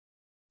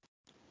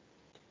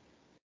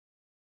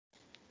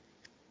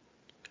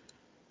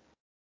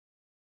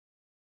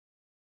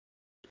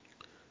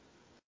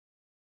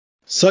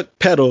Suck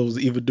pedals,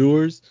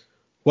 evildoers.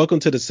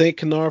 Welcome to the St.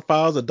 Canard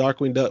Files, a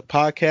Darkwing Duck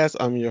podcast.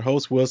 I'm your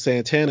host, Will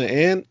Santana,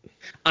 and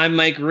I'm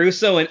Mike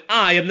Russo, and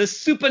I am the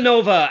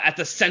supernova at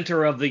the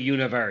center of the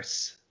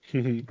universe.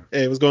 hey,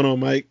 what's going on,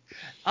 Mike?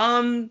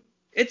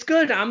 It's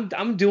good.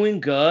 I'm doing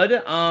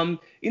good.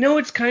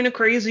 It's kind of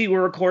crazy.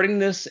 We're recording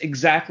this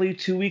exactly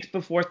 2 weeks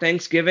before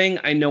Thanksgiving.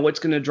 I know it's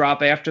going to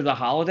drop after the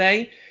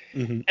holiday.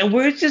 And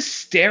we're just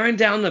staring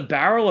down the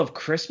barrel of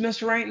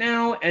Christmas right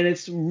now, and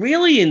it's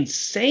really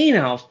insane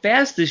how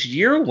fast this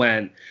year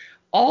went.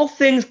 All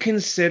things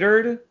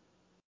considered,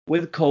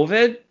 with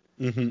COVID,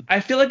 I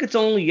feel like it's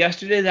only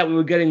yesterday that we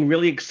were getting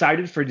really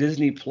excited for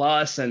Disney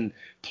Plus and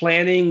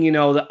planning,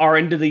 our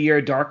end of the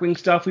year Darkwing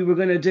stuff we were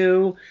going to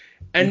do.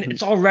 And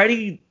it's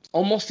already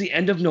almost the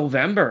end of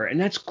November, and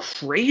that's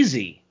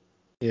crazy.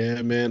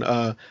 Yeah, man.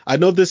 I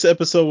know this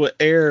episode will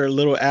air a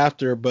little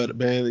after, but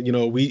man,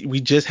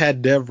 we just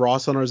had Dev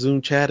Ross on our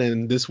Zoom chat,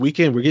 and this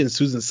weekend we're getting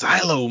Susan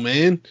Silo,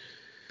 man.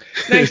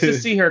 Nice to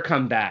see her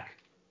come back.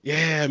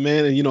 Yeah,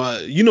 man. And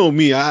you know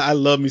me, I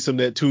love me some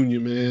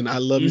Neptunia, man. I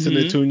love me some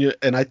Neptunia,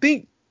 and I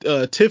think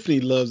Tiffany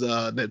loves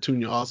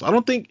Neptunia also. I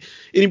don't think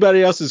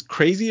anybody else is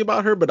crazy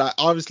about her, but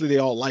obviously they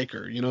all like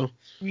her,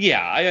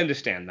 Yeah, I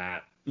understand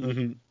that.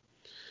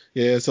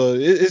 Yeah, so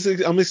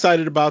I'm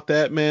excited about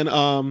that,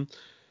 man.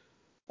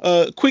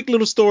 Quick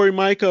little story,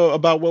 Mike,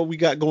 about what we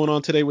got going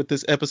on today with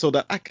this episode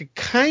that I could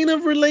kind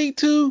of relate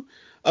to.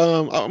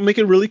 I'll make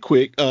it really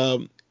quick.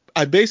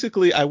 I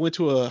went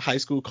to a high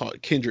school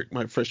called Kendrick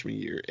my freshman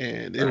year,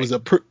 and it was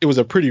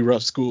a pretty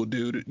rough school,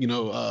 dude.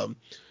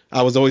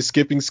 I was always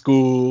skipping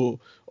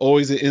school,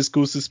 always in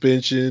in-school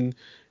suspension,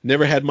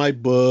 never had my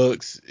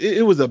books.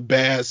 It was a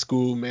bad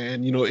school,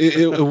 man.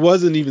 It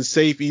wasn't even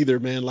safe either,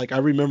 man. Like I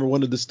remember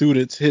one of the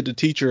students hit the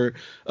teacher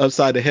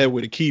upside the head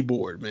with a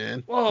keyboard,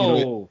 man.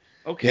 Whoa.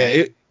 Okay.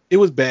 Yeah, it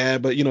was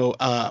bad, but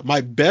my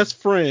best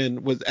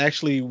friend went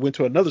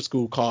to another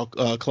school called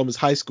Columbus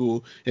High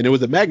School, and it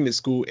was a magnet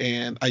school,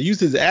 and I used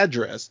his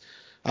address.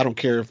 I don't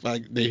care if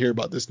they hear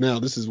about this now.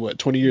 This is what,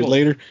 20 years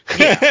later?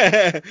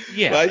 Yeah.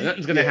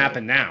 Nothing's gonna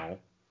happen now.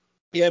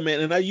 Yeah, man,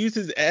 and I used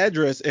his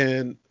address,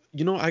 and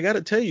I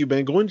gotta tell you,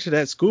 man, going to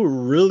that school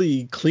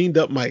really cleaned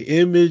up my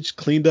image,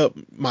 cleaned up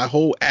my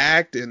whole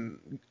act, and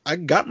I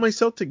got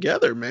myself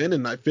together, man,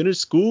 and I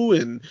finished school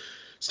and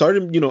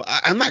started,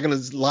 I'm not gonna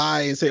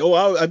lie and say, oh,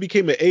 I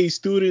became an A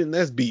student.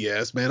 That's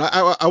BS, man.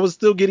 I was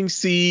still getting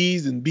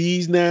C's and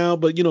B's now,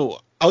 but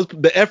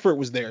the effort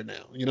was there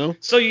now.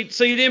 So you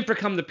didn't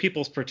become the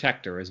people's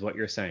protector, is what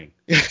you're saying.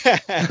 But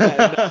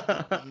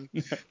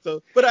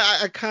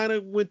I kind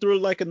of went through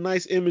like a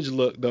nice image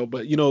look though.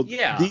 But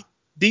Yeah.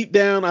 deep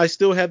down, I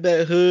still have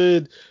that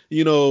hood,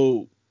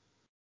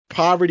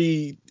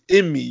 poverty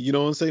in me. You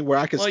know what I'm saying? Where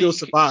I can still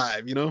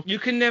survive. You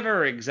can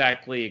never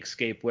exactly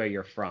escape where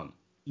you're from.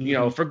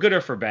 For good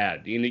or for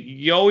bad.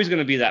 You're always going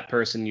to be that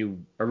person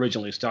you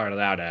originally started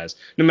out as,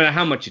 no matter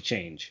how much you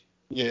change.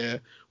 Yeah.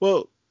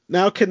 Well,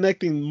 now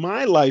connecting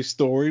my life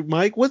story,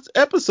 Mike, what's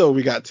episode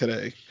we got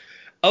today?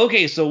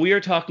 Okay, so we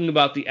are talking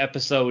about the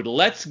episode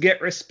Let's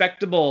Get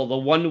Respectable, the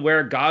one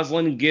where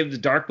Goslin gives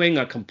Darkwing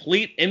a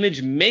complete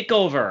image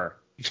makeover.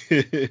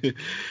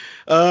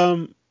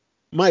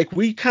 Mike,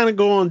 we kind of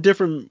go on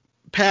different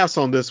paths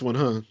on this one,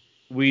 huh?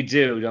 We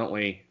do, don't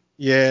we?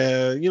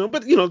 Yeah,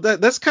 but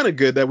that's kind of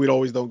good that we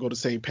always don't go the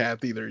same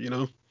path either,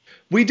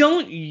 We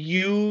don't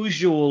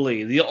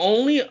usually. The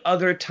only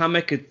other time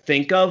I could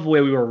think of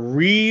where we were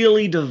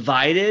really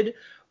divided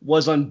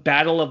was on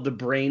Battle of the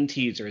Brain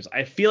Teasers.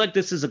 I feel like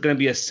this is going to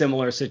be a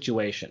similar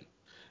situation.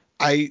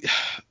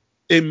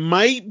 It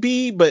might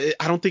be, but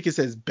I don't think it's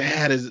as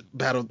bad as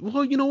Battle.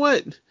 Well, you know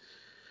what?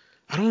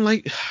 I don't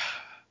like.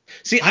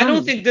 See, I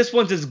don't think this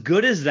one's as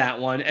good as that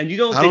one, and you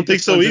don't think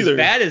this so one's either. as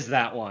bad as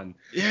that one.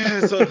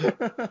 Yeah, so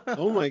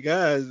oh my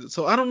God.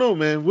 So I don't know,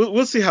 man.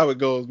 We'll see how it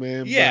goes,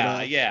 man.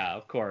 Yeah, yeah,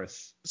 of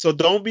course. So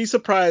don't be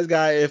surprised,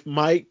 guy, if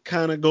Mike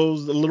kind of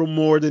goes a little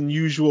more than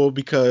usual,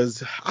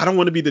 because I don't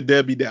want to be the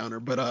Debbie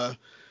Downer. But all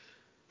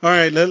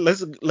right,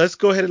 let's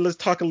go ahead and let's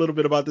talk a little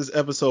bit about this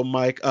episode,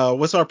 Mike.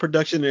 What's our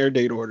production air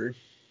date order?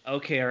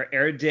 Okay, our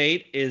air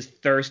date is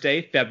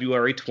Thursday,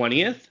 February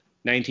 20th,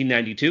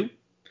 1992.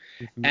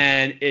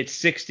 And it's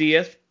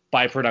 60th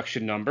by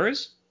production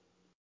numbers.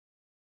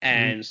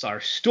 And so our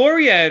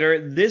story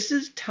editor, this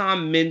is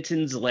Tom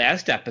Minton's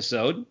last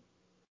episode.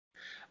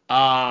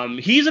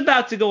 He's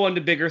about to go on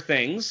to bigger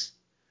things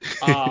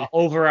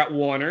over at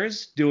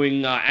Warner's,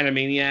 doing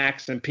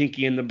Animaniacs and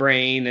Pinky and the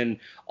Brain and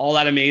all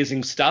that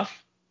amazing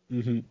stuff.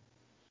 And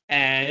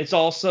it's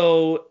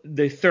also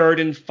the third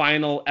and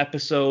final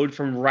episode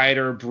from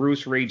writer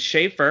Bruce Reed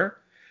Schaefer.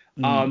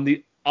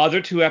 The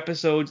other two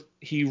episodes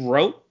he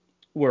wrote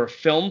were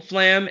Film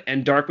Flam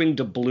and Darkwing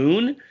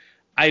Doubloon.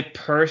 I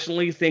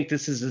personally think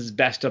this is his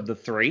best of the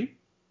three.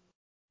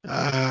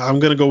 I'm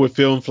going to go with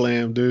Film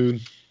Flam, dude.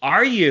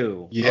 Are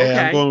you? Yeah, okay.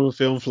 I'm going with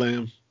Film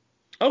Flam.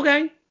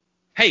 Okay.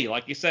 Hey,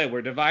 like you said,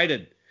 we're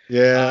divided.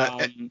 Yeah.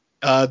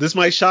 This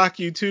might shock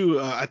you, too.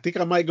 I think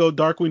I might go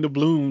Darkwing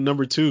Doubloon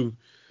number 2.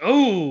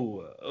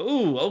 Ooh,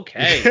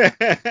 okay.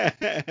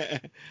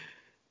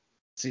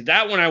 See,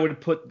 that one I would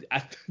put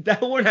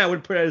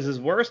as his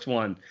worst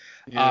one.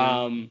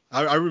 Yeah,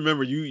 I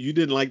remember you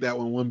didn't like that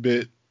one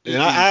bit, and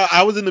Mm-mm.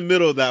 I was in the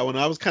middle of that one.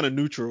 I was kind of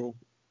neutral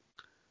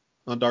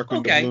on Darkwing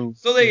Okay, Duck.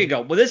 so there you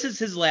go. Well, this is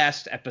his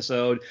last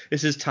episode.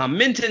 This is Tom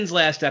Minton's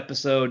last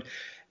episode.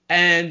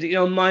 And,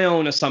 my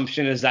own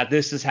assumption is that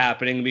this is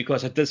happening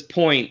because at this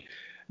point,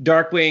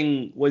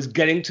 Darkwing was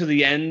getting to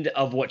the end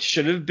of what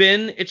should have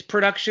been its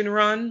production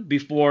run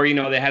before,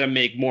 they had to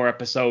make more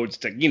episodes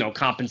to,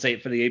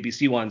 compensate for the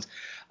ABC ones.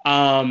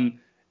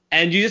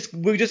 And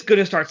we're just going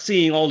to start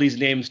seeing all these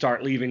names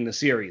start leaving the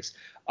series.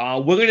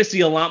 We're going to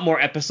see a lot more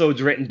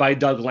episodes written by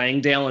Doug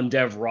Langdale and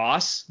Dev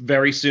Ross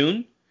very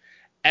soon,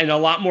 and a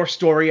lot more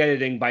story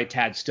editing by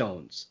Tad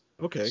Stones.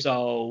 Okay.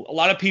 So a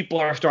lot of people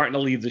are starting to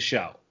leave the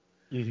show.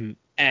 Mm-hmm.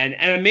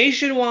 And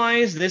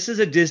animation-wise, this is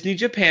a Disney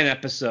Japan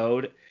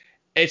episode.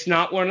 It's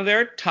not one of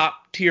their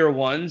top-tier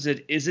ones.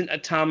 It isn't a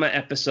Tama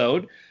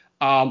episode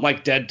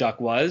like Dead Duck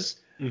was.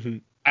 Mm-hmm.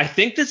 I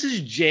think this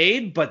is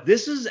Jade, but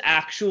this is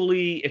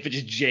actually, if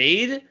it's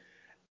Jade,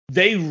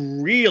 they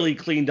really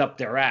cleaned up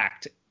their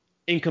act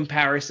in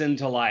comparison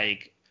to,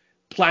 like,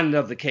 Planet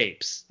of the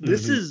Capes.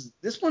 Mm-hmm.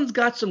 This one's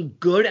got some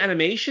good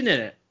animation in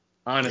it,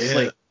 Yeah.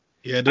 honestly.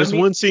 Yeah, I there's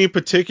mean, one scene in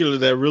particular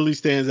that really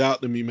stands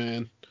out to me,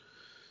 man.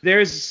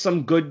 there's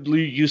some good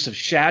use of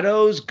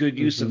shadows, good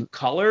use Mm-hmm. of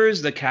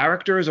colors. The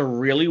characters are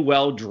really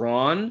well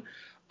drawn.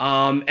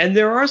 And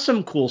there are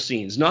some cool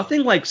scenes.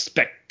 Nothing like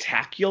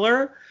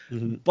spectacular,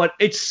 Mm-hmm. but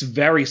it's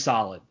very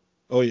solid.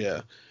 Oh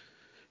yeah.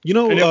 And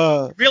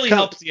it really Kind of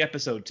helps the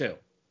episode too.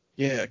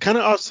 yeah, kind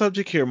of off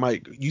subject here,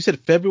 Mike. You said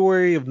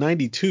February of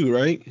 '92,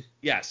 right?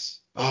 Yes.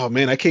 Oh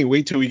man, I can't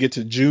wait till we get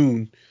to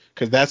June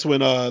because that's when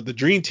the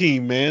Dream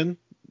Team, man,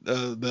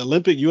 the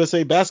Olympic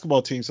USA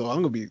basketball team. So I'm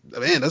gonna be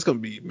man, that's gonna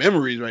be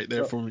memories right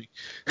there So for me.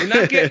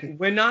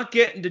 we're not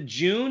getting to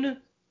June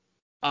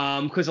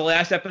because the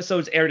last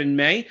episode's aired in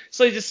May.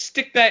 So you just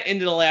stick that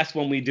into the last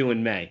one we do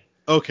in May.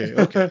 Okay,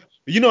 okay.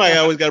 You know I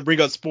always got to bring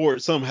up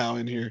sports somehow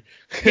in here.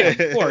 Yeah,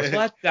 of course.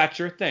 Well, that's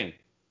your thing.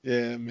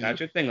 Yeah, man. That's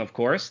your thing, of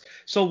course.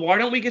 So why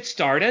don't we get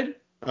started?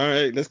 All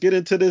right, let's get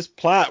into this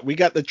plot. We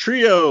got the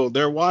trio.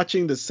 They're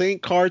watching the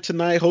Saint Card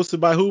tonight, hosted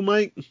by who,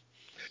 Mike?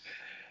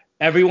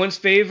 Everyone's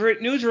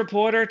favorite news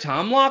reporter,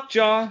 Tom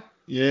Lockjaw.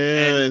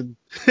 And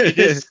Yeah.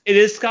 it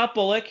is Scott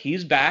Bullock.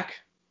 He's back.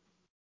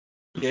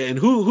 Yeah, and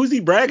who's he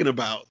bragging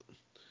about?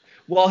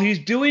 Well, he's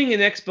doing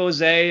an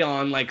expose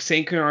on like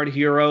Saint Canard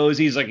heroes.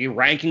 He's like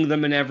ranking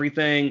them and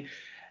everything.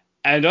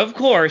 And of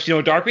course,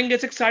 Darkwing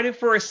gets excited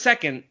for a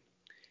second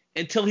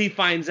until he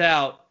finds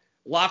out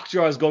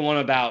Lockjaw is going on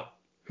about.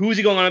 Who's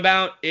he going on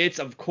about? It's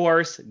of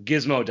course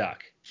Gizmo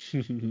Duck.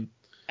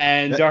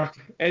 And That-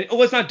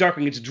 it's not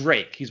Darkwing, it's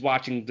Drake. He's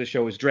watching the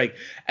show as Drake,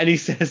 and he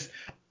says,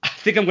 "I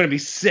think I'm going to be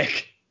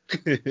sick."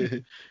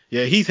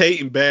 yeah, he's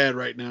hating bad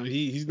right now.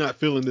 He's not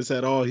feeling this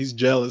at all. He's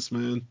jealous,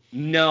 man.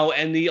 No,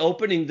 and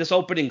this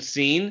opening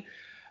scene,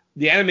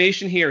 the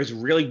animation here is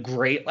really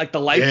great. Like the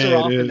lights are Yeah, it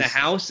off in the is.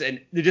 house and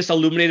they're just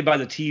illuminated by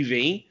the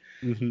TV.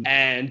 Mm-hmm.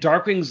 And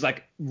Darkwing's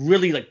like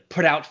really like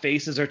put out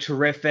faces are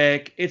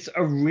terrific. It's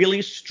a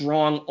really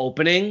strong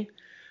opening.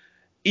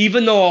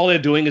 Even though all they're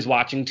doing is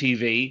watching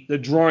TV, the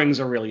drawings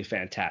are really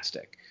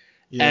fantastic.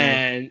 Yeah,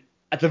 And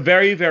at the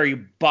very, very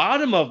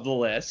bottom of the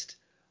list,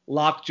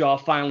 Lockjaw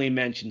finally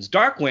mentions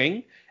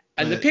Darkwing,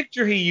 and the but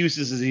picture he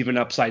uses is even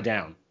upside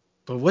down.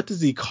 but what does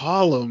he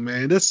call him,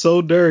 man? That's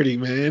so dirty,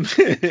 man.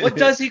 What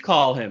does he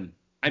call him?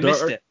 I missed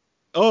Dark. it.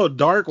 Oh,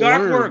 Dark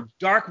Worm.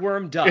 Dark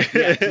Worm Duck.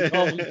 Yes, he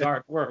calls him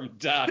Dark Worm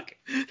Duck.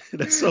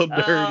 That's so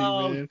dirty,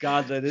 Oh man.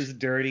 God, that is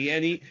dirty.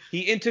 And he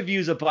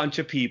interviews a bunch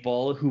of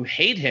people who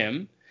hate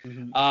him.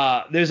 Hmm.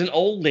 There's an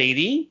old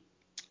lady.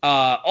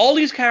 All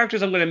these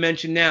characters I'm going to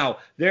mention now,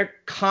 they're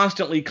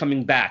constantly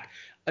coming back.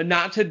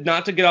 Not to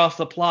get off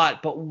the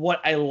plot, but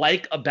what I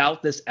like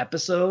about this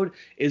episode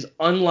is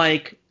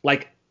unlike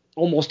like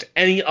almost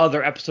any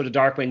other episode of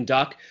Darkwing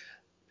Duck,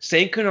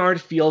 Saint Canard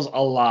feels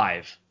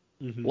alive.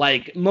 Hmm.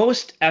 Like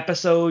most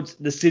episodes,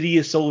 the city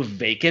is so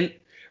vacant.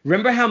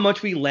 Remember how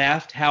much we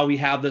laughed how we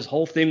have this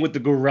whole thing with the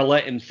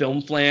gorilla in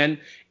Film Flan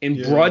in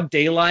Yeah. broad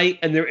daylight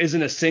and there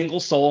isn't a single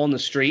soul on the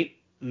street?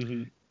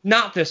 Hmm.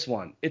 Not this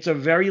one. It's a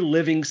very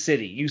living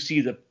city. You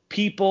see the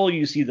people,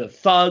 you see the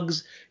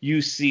thugs,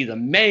 you see the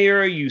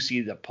mayor, you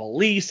see the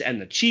police and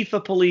the chief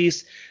of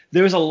police.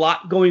 There's a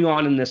lot going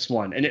on in this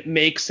one, and it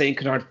makes St.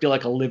 Canard feel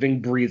like a living,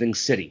 breathing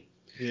city.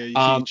 Yeah, you see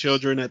Um,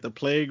 children at the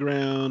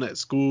playground, at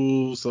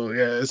school. So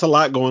yeah, it's a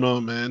lot going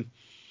on, man.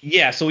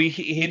 yeah, so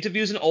he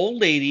interviews an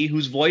old lady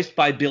who's voiced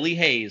by Billy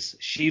Hayes.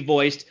 She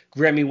voiced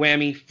Grammy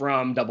Whammy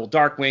from Double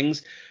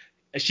Darkwings.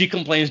 She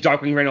complains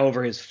Darkwing ran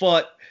over his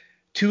foot.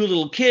 Two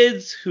little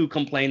kids who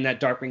complain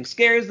that Darkwing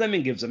scares them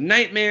and gives them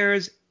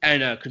nightmares,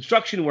 and a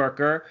construction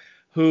worker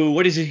who,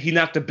 what is it, he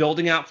knocked a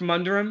building out from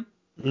under him?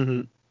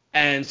 Hmm.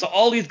 And so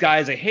all these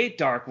guys, they hate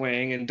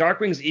Darkwing, and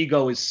Darkwing's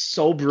ego is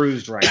so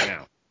bruised right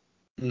now.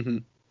 Hmm.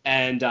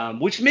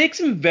 And which makes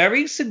him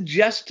very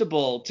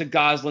suggestible to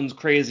Gosling's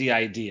crazy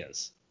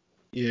ideas.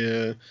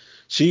 Yeah.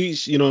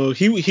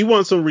 he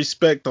wants some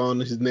respect on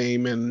his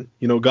name, and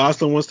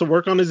Gosling wants to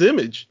work on his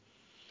image.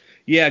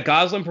 Yeah,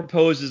 Gosling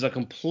proposes a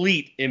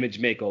complete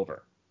image makeover.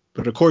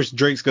 But of course,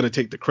 Drake's gonna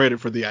take the credit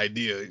for the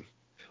idea.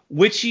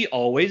 Which he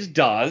always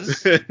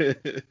does.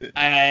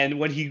 And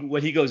when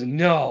he goes,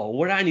 no,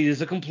 what I need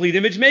is a complete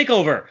image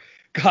makeover.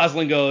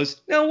 Gosling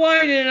goes, now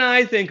why didn't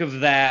I think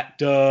of that?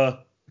 Duh.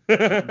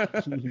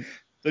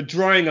 The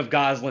drawing of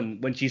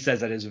Gosling when she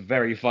says that is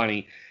very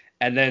funny.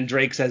 And then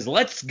Drake says,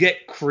 let's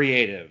get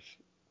creative.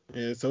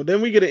 Yeah, so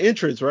then we get an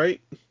entrance,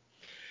 right?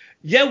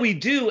 Yeah, we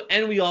do.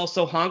 And we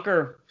also,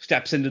 Honker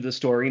steps into the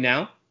story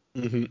now.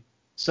 Mm-hmm.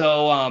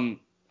 So,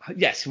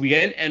 yes, we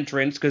get an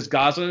entrance because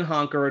Gosling and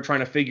Honker are trying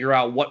to figure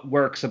out what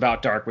works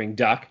about Darkwing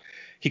Duck.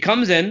 He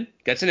comes in,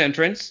 gets an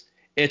entrance.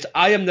 It's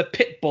I am the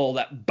pit bull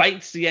that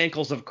bites the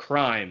ankles of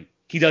crime.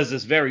 He does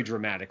this very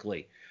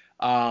dramatically.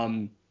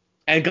 And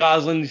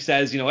Gosling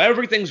says,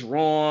 everything's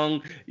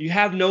wrong. You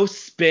have no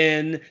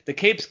spin. The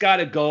cape's got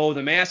to go.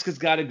 The mask has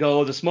got to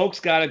go. The smoke's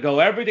got to go.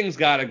 Everything's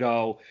got to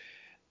go.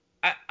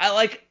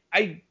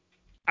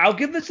 I'll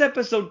give this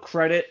episode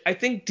credit. I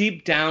think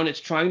deep down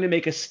it's trying to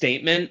make a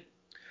statement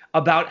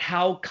about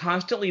how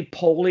constantly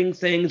polling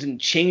things and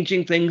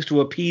changing things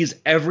to appease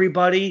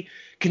everybody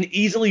can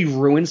easily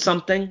ruin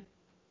something.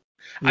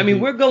 Mm-hmm. I mean,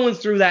 we're going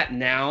through that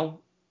now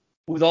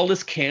with all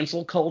this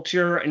cancel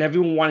culture and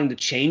everyone wanting to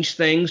change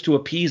things to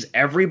appease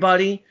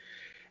everybody.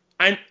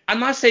 I'm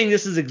not saying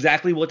this is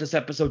exactly what this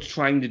episode's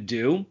trying to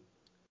do,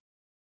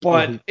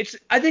 but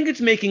I think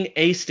it's making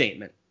a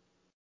statement,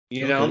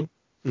 you know?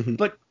 Mm-hmm.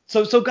 But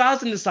so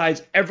Gosling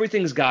decides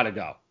everything's got to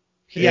go.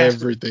 He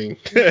everything.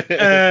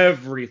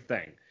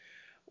 Everything.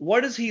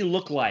 What does he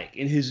look like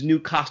in his new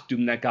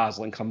costume that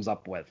Gosling comes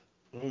up with?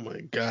 Oh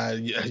my God,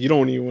 you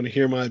don't even want to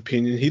hear my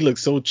opinion. He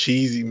looks so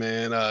cheesy,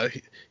 man.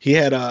 He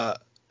had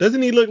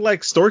doesn't he look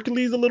like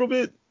Storkles a little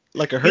bit,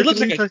 like a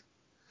Hercules?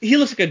 He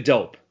looks like a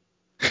dope.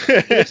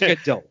 He looks like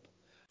a dope.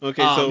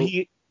 Okay, so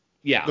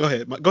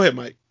Go ahead,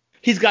 Mike.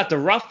 He's got the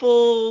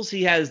ruffles.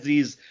 He has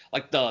these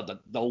like the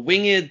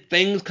winged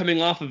things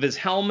coming off of his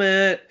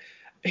helmet.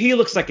 He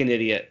looks like an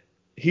idiot.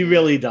 He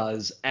really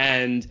does.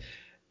 And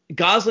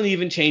Gosling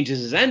even changes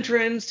his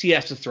entrance. He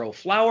has to throw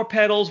flower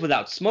petals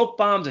without smoke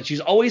bombs, and she's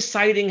always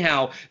citing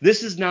how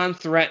this is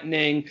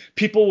non-threatening.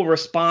 People will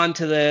respond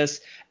to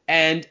this.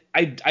 And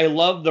I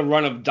love the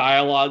run of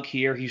dialogue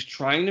here. He's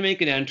trying to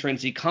make an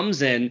entrance. He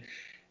comes in,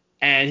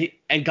 and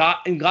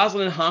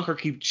Gosling and Honker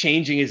keep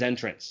changing his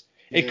entrance.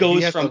 It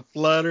goes from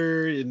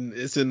flutter, and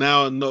it's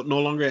now no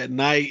longer at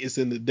night. It's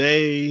in the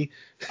day.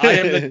 I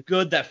am the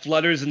good that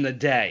flutters in the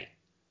day.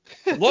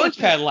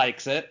 Launchpad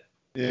likes it.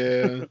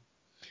 Yeah.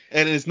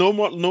 And it's no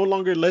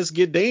longer let's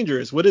get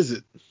dangerous. What is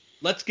it?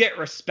 Let's get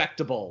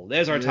respectable.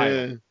 There's our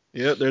title.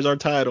 Yeah, there's our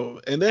title.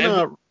 And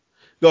then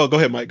go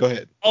ahead, Mike. Go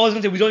ahead. Oh, I was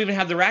gonna say we don't even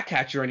have the rat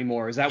catcher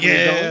anymore. Is that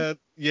where you're going?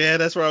 Yeah,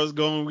 that's where I was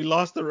going. We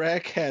lost the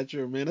rat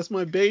catcher, man. That's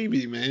my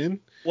baby, man.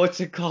 What's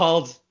it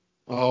called?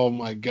 Oh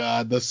my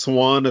God, the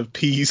Swan of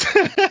Peace.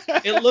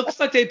 It looks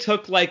like they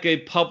took like a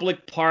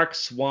public park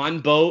swan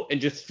boat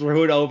and just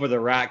threw it over the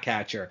rat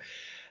catcher.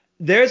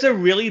 There's a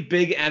really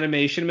big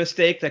animation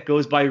mistake that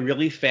goes by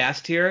really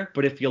fast here,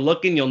 but if you're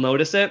looking, you'll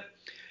notice it.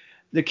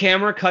 The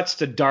camera cuts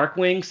to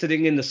Darkwing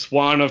sitting in the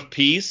Swan of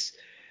Peace,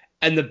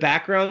 and the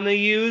background they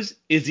use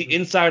is the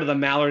inside of the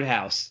Mallard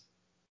house.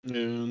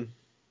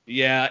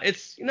 Yeah,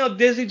 it's,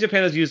 Disney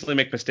Japan does usually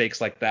make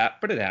mistakes like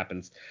that, but it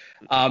happens.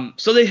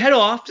 So they head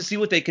off to see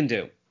what they can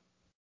do.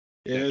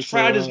 Yeah,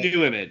 try out his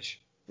new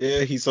image. Yeah,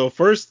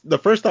 the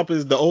first stop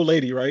is the old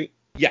lady, right?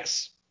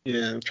 Yes.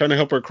 Yeah, trying to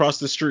help her cross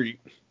the street.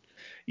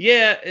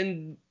 Yeah,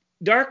 and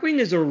Darkwing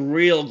is a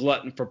real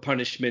glutton for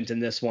punishment in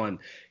this one.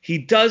 He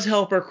does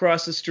help her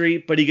cross the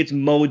street, but he gets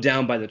mowed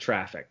down by the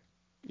traffic.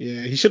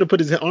 Yeah, he should have put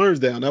his arms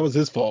down. That was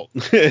his fault.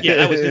 Yeah,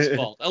 that was his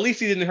fault. At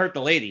least he didn't hurt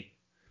the lady.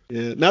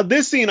 Yeah. Now,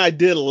 this scene I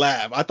did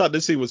laugh. I thought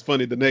this scene was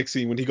funny, the next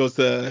scene when he goes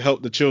to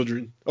help the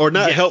children. Or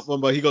not help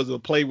them, but he goes to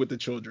play with the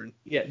children.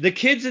 Yeah, the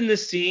kids in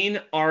this scene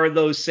are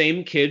those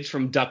same kids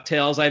from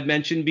DuckTales I've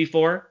mentioned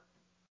before.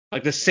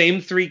 Like the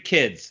same 3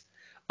 kids.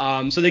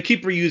 So they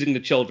keep reusing the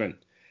children.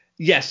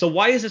 Yeah, so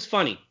why is this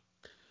funny?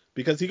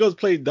 Because he goes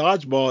play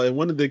dodgeball, and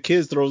one of the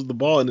kids throws the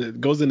ball, and it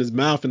goes in his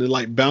mouth, and it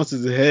like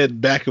bounces his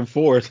head back and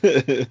forth.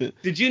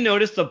 Did you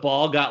notice the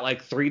ball got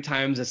like 3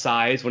 times the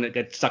size when it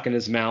gets stuck in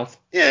his mouth?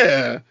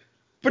 Yeah.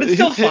 But it's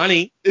still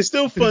funny. It's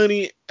still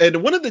funny. And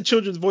one of the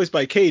children's voiced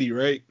by Katie,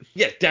 right?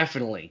 Yeah,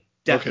 definitely.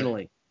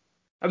 Okay.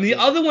 I mean, the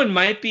other one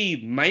might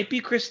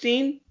be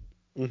Christine,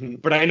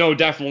 but I know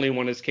definitely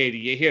one is Katie.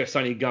 You hear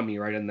Sonny Gummy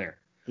right in there.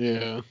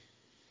 Yeah.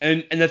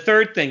 And the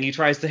third thing, he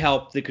tries to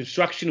help the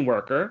construction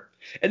worker.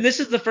 And this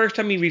is the first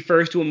time he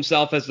refers to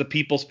himself as the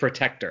people's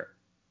protector.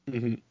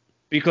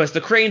 Because the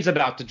crane's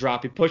about to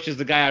drop. He pushes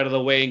the guy out of the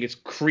way and gets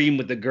creamed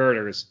with the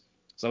girders.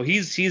 So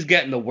he's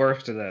getting the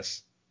worst of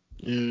this.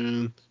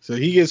 Yeah. So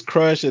he gets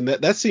crushed, and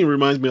that scene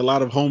reminds me a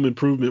lot of Home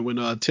Improvement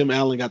when Tim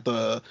Allen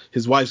got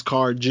his wife's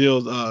car,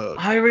 Jill's.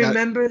 I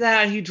remember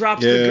that. He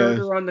drops the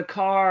girder on the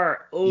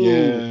car. Oh.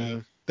 Yeah.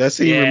 That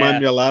scene reminded Yeah,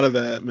 me a lot of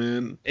that,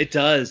 man. it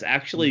does.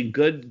 Actually,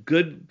 Mhm.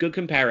 good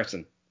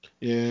comparison.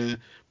 Yeah,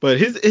 but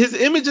his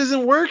image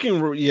isn't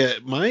working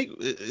yet, Mike.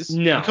 It's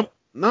become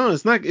No. no,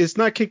 it's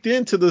not kicked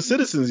into the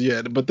citizens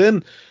yet. But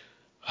then,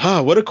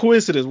 what a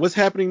coincidence! What's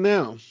happening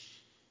now?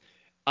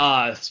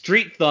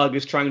 Street thug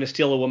is trying to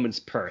steal a woman's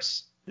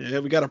purse. Yeah,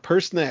 we got a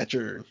purse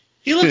snatcher.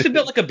 He looks a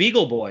bit like a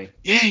Beagle Boy.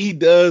 Yeah, he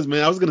does,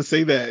 man. I was gonna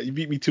say that. You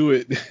beat me to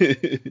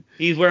it.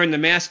 He's wearing the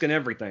mask and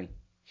everything.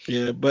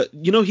 Yeah, but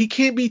he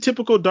can't be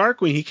typical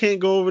Darkwing. He can't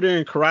go over there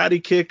and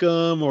karate kick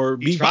him or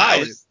He be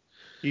violent. tries.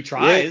 He Yeah.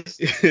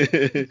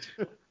 tries.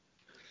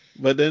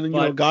 But then,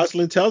 But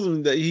Gosling tells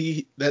him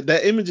that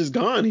that image is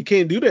gone. He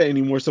can't do that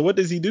anymore. So what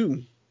does he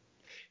do?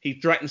 he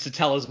threatens to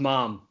tell his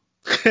mom.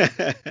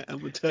 I'm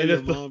gonna tell And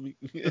your mom.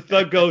 the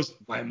thug goes,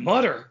 "My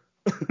mother."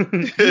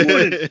 You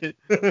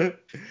wouldn't.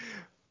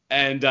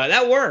 And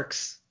that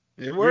works.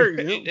 It works,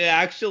 It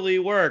actually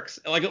works.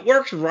 Like, it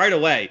works right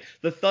away.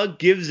 The thug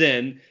gives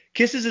in,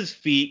 kisses his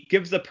feet,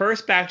 gives the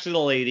purse back to the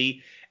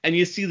lady, and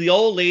you see the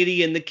old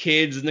lady and the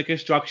kids and the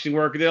construction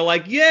worker. They're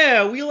like,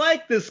 "Yeah, we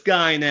like this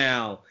guy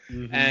now."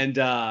 Hmm. And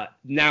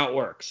now it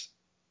works.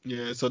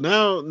 Yeah. So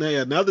now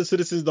the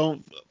citizens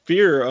don't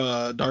fear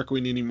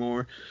Darkwing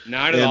anymore,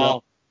 Not at and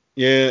all.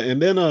 yeah,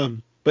 and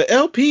then but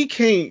LP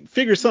can't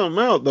figure something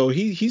out though.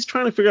 He's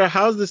trying to figure out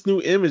how's this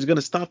new image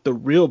gonna stop the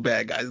real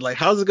bad guys. Like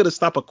how's it gonna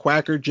stop a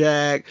Quacker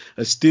Jack,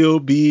 a Steel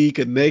Beak,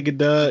 a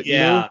Negaduck,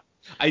 Yeah,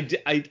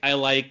 I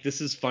like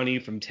this is funny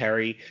from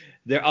Terry.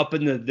 They're up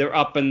in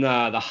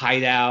the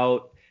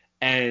hideout,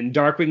 and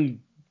Darkwing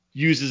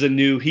uses a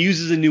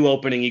new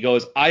opening. He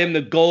goes, "I am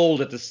the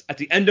gold at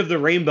the end of the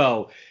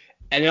rainbow,"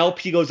 and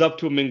LP goes up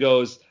to him and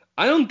goes,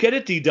 "I don't get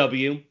it,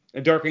 DW."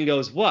 And Darkwing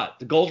goes, "What?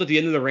 The gold at the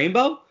end of the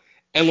rainbow?"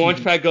 And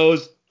Launchpad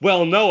goes,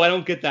 "Well, no, I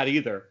don't get that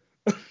either."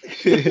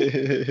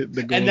 The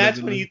And goal of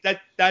the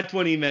that's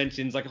when he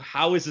mentions, like,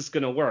 how is this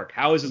gonna work?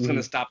 How is this gonna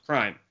Mhm. stop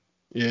crime?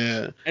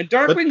 Yeah, And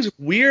but Darkwing's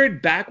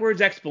weird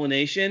backwards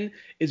explanation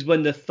is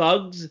when the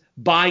thugs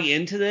buy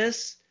into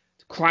this,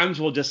 crimes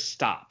will just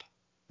stop.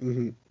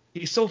 mhm.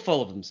 He's so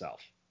full of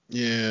himself.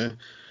 Yeah.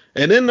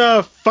 And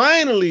then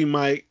finally,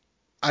 Mike,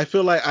 I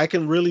feel like I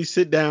can really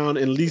sit down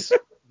and at least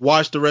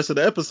watch the rest of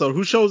the episode.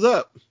 Who shows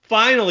up?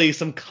 Finally,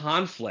 some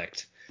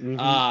conflict. Hmm.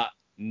 Uh,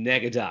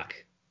 Negaduck.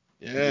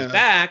 He's Yeah,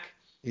 back.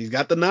 he's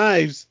got the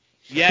knives.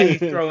 Yeah, he's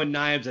throwing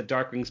knives at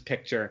Darkwing's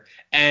picture,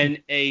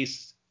 and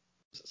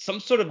some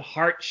sort of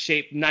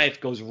heart-shaped knife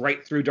goes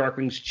right through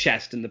Darkwing's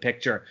chest in the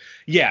picture.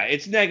 Yeah,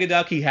 it's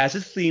Negaduck. He has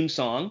his theme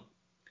song.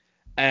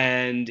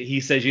 And he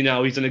says, he's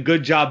done a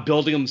good job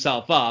building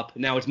himself up.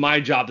 Now it's my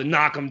job to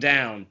knock him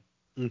down.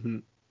 Hmm.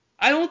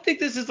 I don't think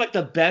this is like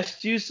the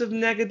best use of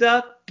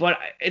Negaduck, but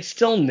it's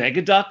still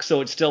Negaduck, so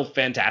it's still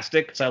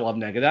fantastic because I love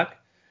Negaduck.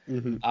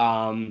 Hmm.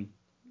 Um,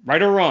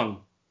 right or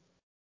wrong?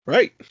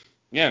 Right.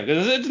 Yeah,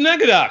 because it's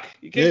Negaduck.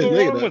 You Yeah, can't it's go wrong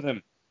negative. with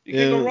him. You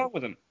can't go Yeah. wrong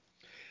with him.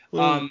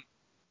 Well, Um,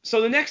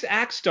 so the next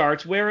act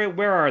starts. Where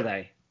are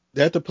they?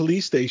 at the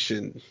police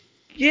station.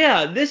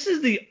 Yeah, this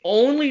is the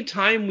only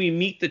time we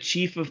meet the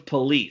chief of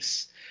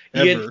police.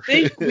 Ever.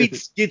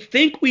 You'd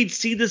think we'd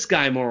see this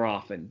guy more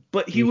often,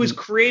 but he was Hmm.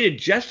 created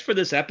just for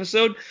this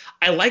episode.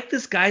 I like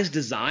this guy's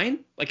design.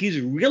 Like, he's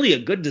really a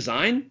good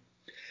design.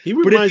 He But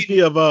if reminds you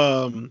me of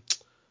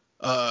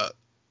uh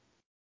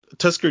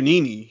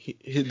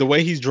Tuscanini. The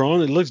way he's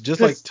drawn, it looks just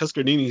like because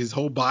Tuscanini, his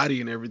whole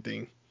body and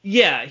everything.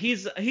 yeah,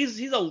 he's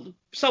a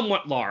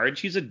somewhat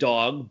large. He's a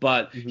dog,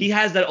 but Hmm. he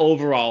has that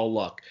overall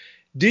look.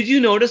 Did you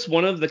notice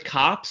one of the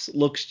cops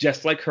looks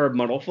just like Herb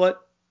Muddlefoot?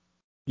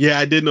 Yeah,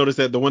 I did notice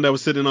that. The one that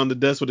was sitting on the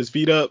desk with his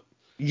feet up.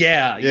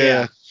 Yeah,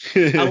 yeah.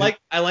 Yeah.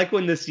 I like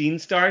when the scene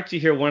starts, you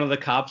hear one of the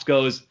cops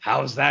goes,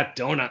 "How's that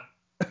donut?"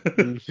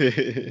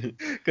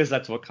 Because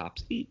that's what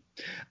cops eat.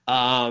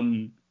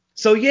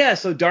 So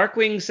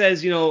Darkwing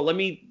says, let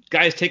me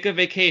guys take a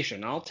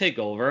vacation. I'll take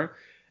over,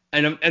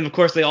 and of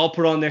course they all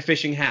put on their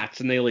fishing hats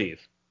and they leave.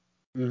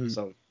 Mhm.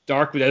 So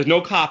there's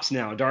no cops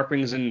now.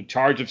 Darkwing's in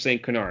charge of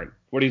Saint Canard,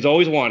 what he's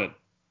always wanted.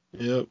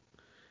 Yep.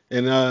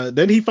 And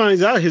then he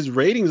finds out his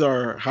ratings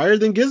are higher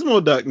than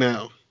Gizmo Duck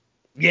now.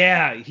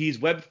 Yeah, he's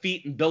web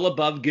feet and bill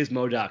above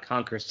Gizmoduck,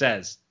 Honker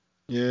says.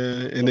 Yeah,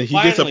 and So then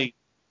finally,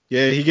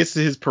 he gets to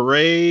his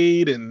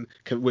parade and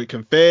with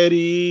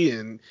confetti,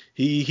 and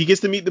he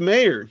gets to meet the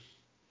mayor.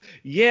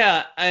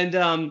 yeah, and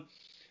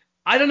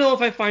I don't know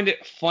if I find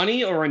it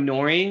funny or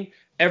annoying.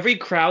 Every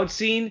crowd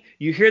scene,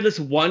 you hear this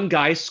one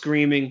guy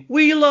screaming,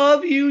 "We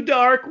love you,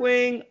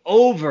 Darkwing,"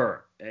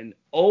 over and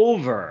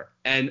over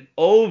and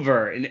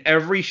over in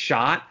every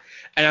shot.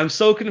 And I'm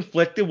so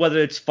conflicted whether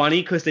it's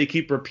funny because they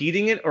keep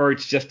repeating it or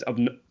it's just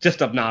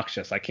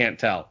obnoxious. I can't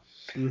tell.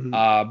 Hmm.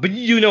 But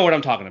you know what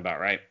I'm talking about,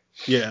 right?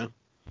 Yeah.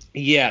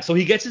 Yeah, so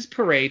he gets his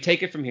parade.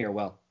 Take it from here,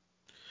 Will.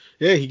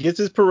 Yeah, he gets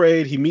his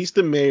parade, he meets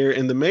the mayor,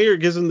 and the mayor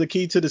gives him the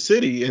key to the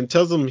city and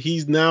tells him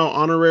he's now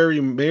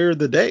honorary mayor of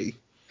the day.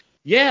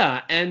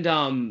 Yeah, and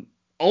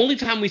only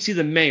time we see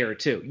the mayor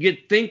too.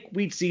 You'd think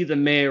we'd see the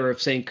mayor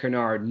of Saint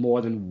Canard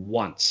more than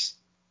once.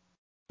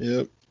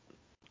 Yep.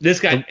 This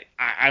guy, And-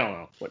 I don't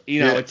know, but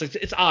yeah.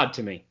 it's odd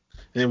to me.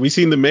 And we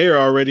seen the mayor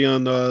already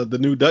on the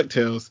new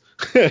DuckTales.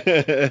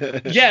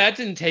 Yeah, that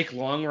didn't take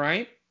long,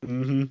 right?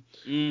 hmm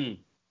Mm.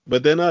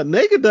 But then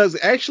Negaduck's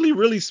actually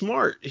really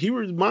smart. He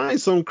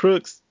reminds some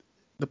crooks,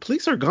 the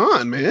police are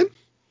gone, man.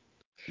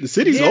 The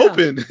city's Yeah.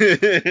 open.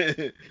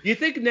 You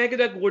think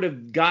Negaduck would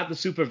have got the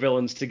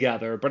supervillains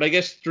together, but I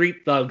guess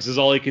street thugs is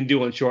all he can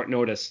do on short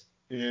notice.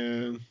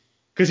 Yeah.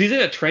 Because he's in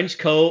a trench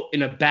coat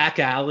in a back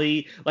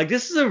alley. Like,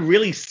 this is a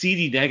really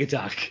seedy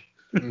Negaduck.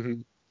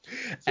 hmm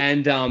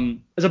And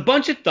there's a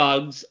bunch of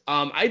thugs.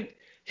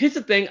 Here's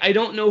the thing: I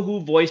don't know who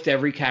voiced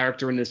every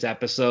character in this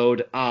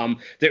episode.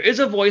 There is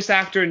a voice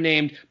actor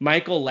named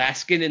Michael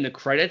Laskin in the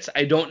credits.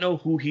 I don't know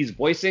who he's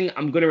voicing.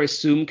 I'm going to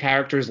assume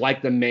characters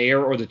like the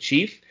mayor or the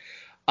chief.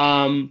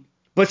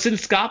 But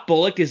since Scott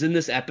Bullock is in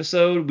this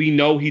episode, we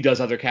know he does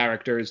other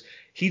characters.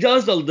 He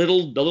does the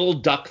little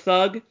duck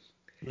thug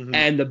hmm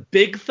and the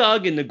big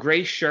thug in the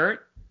gray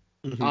shirt.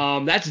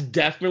 hmm That's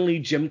definitely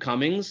Jim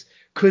Cummings,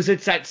 because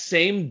it's that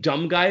same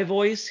dumb guy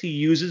voice he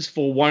uses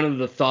for one of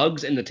the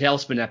thugs in the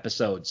Tailspin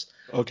episodes.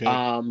 Okay.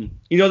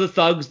 You know the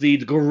thugs, the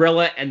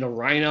gorilla and the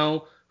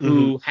rhino hmm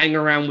who hang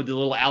around with the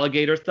little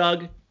alligator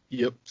thug?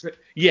 Yep.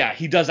 Yeah,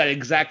 he does that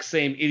exact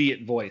same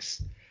idiot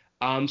voice.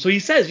 So he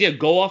says, yeah,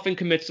 go off and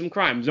commit some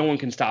crimes. No one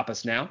can stop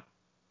us now.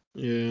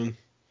 Yeah.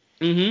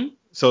 Mm-hmm.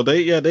 So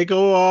they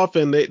go off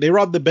and they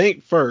rob the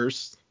bank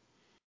first.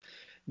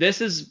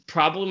 This is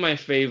probably my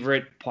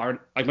favorite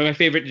part, like my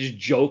favorite just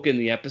joke in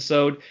the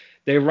episode.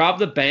 They rob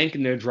the bank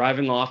and they're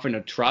driving off in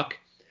a truck,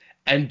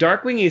 and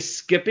Darkwing is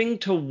skipping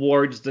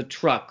towards the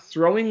truck,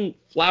 throwing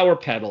flower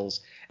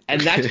petals,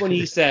 and that's when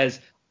he says,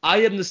 "I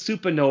am the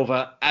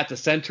supernova at the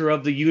center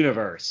of the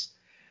universe."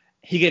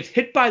 He gets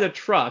hit by the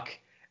truck,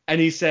 and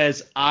he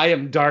says, "I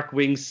am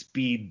Darkwing's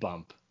speed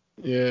bump."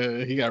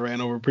 Yeah, he got ran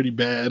over pretty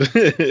bad.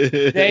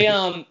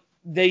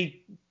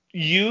 They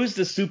use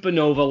the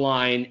supernova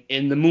line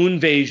in the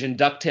Moonvasion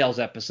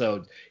DuckTales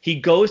episode. He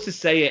goes to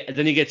say it, and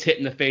then he gets hit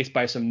in the face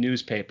by some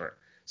newspaper.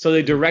 So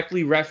they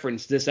directly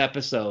reference this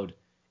episode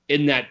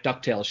in that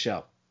DuckTales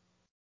show.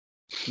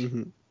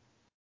 hmm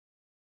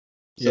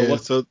So Yeah,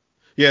 what?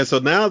 so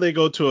now they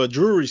go to a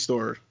jewelry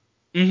store.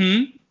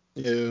 Mm-hmm.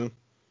 Yeah.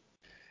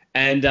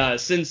 And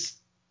since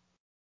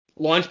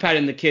Launchpad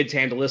and the kids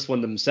handle this one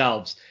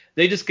themselves,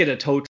 they just get a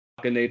tow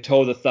truck and they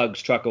tow the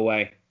thug's truck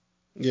away.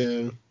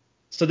 Yeah.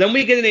 So then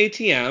we get an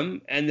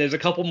ATM, and there's a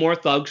couple more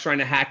thugs trying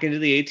to hack into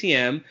the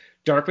ATM.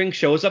 Darkwing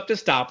shows up to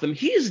stop them.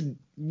 He's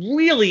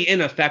really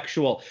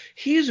ineffectual.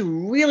 He's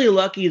really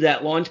lucky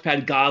that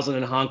Launchpad, Goslin,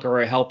 and Honker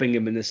are helping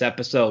him in this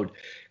episode,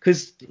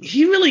 because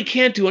he really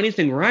can't do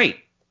anything right.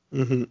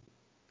 hmm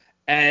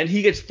And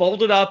he gets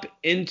folded up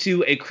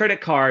into a credit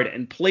card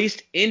and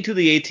placed into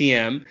the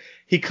ATM.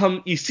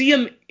 You see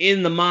him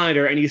in the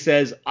monitor, and he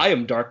says, "I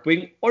am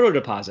Darkwing Auto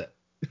Deposit."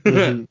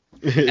 hmm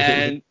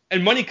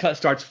and money cut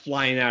starts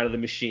flying out of the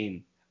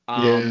machine.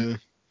 Yeah.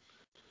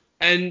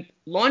 And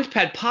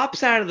Launchpad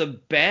pops out of the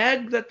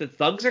bag that the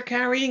thugs are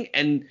carrying,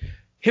 and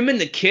him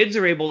and the kids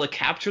are able to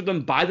capture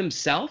them by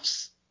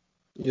themselves.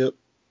 Yep.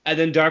 And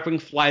then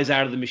Darkwing flies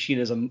out of the machine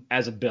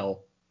as a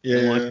bill, and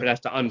Yeah. Launchpad has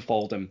to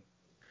unfold him.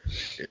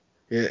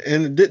 Yeah.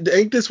 And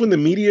ain't this when the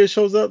media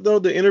shows up though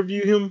to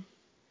interview him?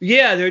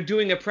 Yeah, they're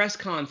doing a press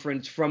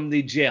conference from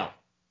the jail.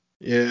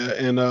 Yeah.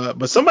 And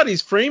but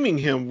somebody's framing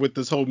him with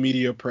this whole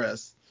media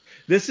press.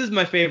 This is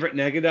my favorite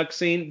Negaduck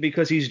scene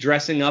because he's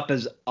dressing up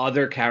as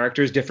other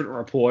characters, different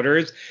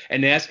reporters,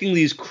 and asking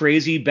these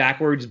crazy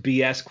backwards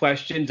BS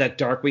questions that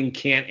Darkwing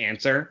can't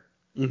answer.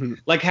 hmm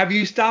Like, have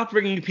you stopped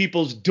ringing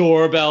people's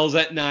doorbells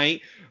at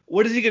night?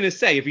 What is he going to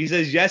say? If he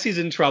says yes, he's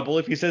in trouble.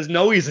 If he says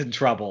no, he's in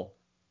trouble.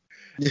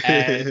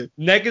 And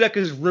Negaduck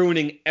is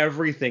ruining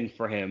everything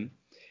for him.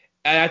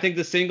 And I think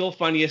the single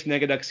funniest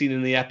Negaduck scene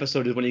in the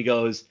episode is when he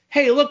goes,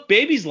 "Hey, look,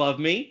 babies love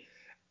me."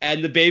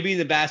 And the baby in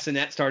the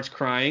bassinet starts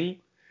crying.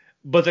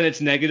 But then it's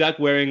Negaduck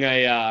wearing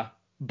a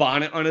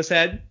bonnet on his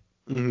head.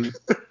 hmm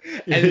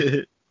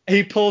And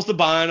he pulls the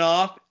bonnet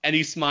off, and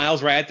he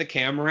smiles right at the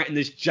camera in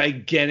this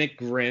gigantic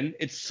grin.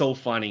 It's so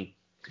funny.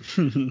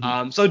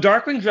 So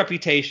Darkwing's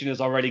reputation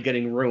is already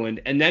getting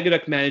ruined, and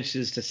Negaduck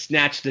manages to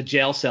snatch the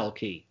jail cell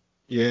key.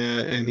 Yeah,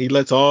 and he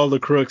lets all the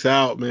crooks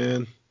out,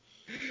 man.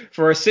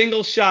 For a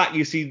single shot,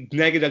 you see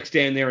Negaduck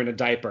stand there in a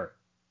diaper.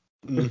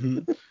 hmm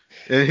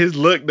And his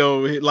look though,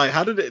 like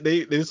how did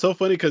it's so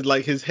funny because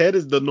like his head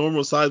is the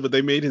normal size, but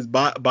they made his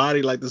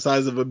body like the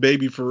size of a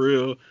baby for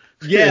real.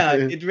 Yeah,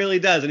 it really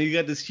does. And he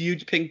got this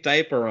huge pink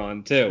diaper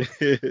on, too.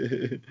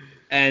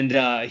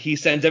 And he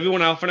sends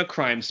everyone off on a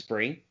crime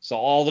spree. So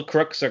all the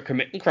crooks are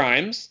committing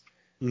crimes.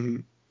 hmm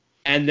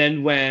And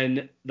then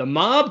when the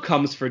mob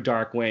comes for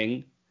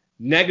Darkwing,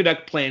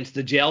 Negaduck plants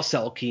the jail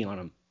cell key on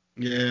him.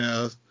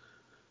 Yeah.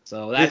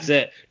 So that's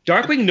it.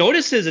 Darkwing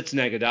notices it's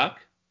Negaduck.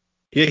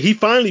 Yeah, he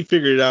finally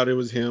figured it out it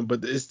was him,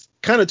 but it's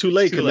kind of too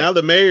late Too because late. now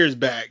the mayor's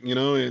back,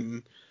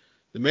 and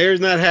the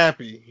mayor's not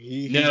happy.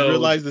 He's No,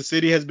 realized the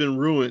city has been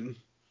ruined.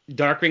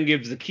 Darkwing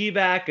gives the key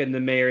back, and the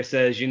mayor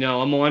says,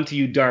 "I'm on to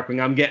you,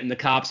 Darkwing. I'm getting the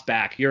cops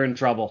back. You're in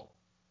trouble."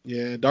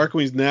 Yeah,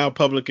 Darkwing's now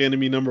public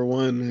enemy number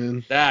one,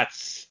 man. That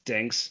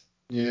stinks.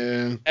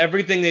 Yeah.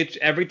 Everything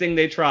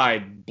they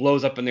tried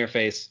blows up in their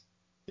face.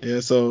 Yeah.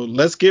 So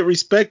let's get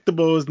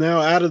Respectable is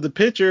now out of the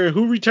picture.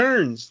 Who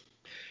returns?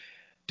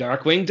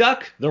 Darkwing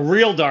Duck, the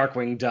real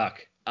Darkwing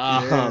Duck.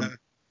 Yeah.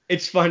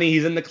 It's funny.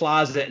 He's in the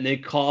closet, and they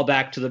call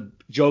back to the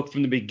joke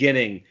from the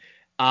beginning.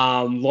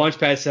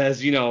 Launchpad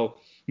says,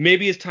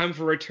 maybe it's time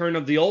for return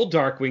of the old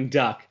Darkwing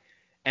Duck.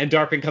 And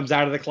Darkwing comes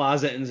out of the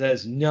closet and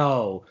says,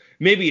 no,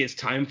 maybe it's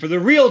time for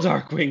the real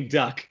Darkwing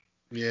Duck.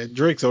 Yeah.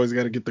 Drake's always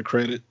got to get the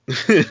credit.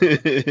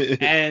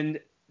 And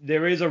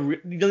there is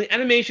the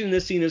animation in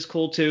this scene is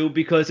cool too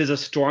because there's a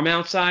storm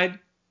outside.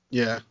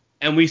 Yeah.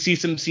 And we see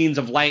some scenes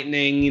of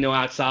lightning,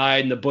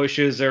 outside, and the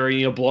bushes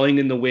are, blowing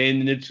in the wind,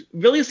 and it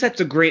really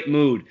sets a great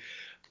mood.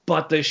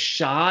 But the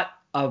shot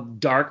of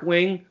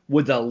Darkwing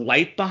with the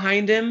light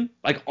behind him,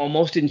 like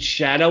almost in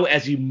shadow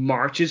as he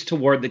marches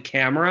toward the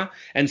camera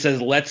and says,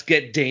 "Let's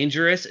get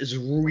dangerous," is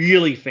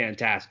really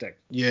fantastic.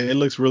 Yeah, it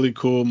looks really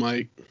cool,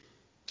 Mike.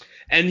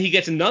 And he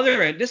gets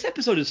another. This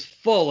episode is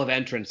full of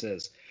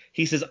entrances.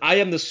 He says, "I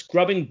am the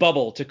scrubbing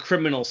bubble to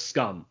criminal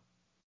scum."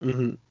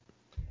 Mm-hmm.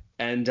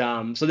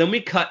 And so then we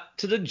cut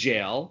to the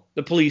jail,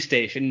 the police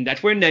station.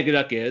 That's where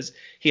Negaduck is.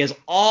 He has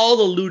all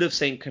the loot of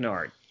St.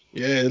 Canard.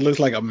 Yeah, it looks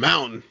like a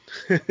mountain.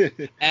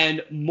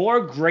 And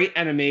more great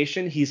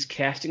animation. He's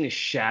casting a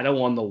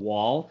shadow on the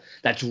wall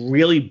that's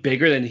really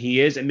bigger than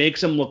he is. It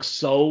makes him look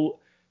so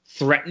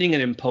threatening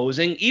and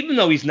imposing, even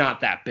though he's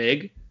not that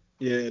big.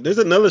 Yeah, there's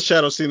another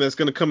shadow scene that's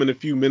going to come in a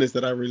few minutes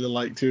that I really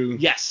like, too.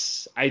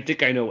 Yes, I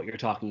think I know what you're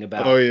talking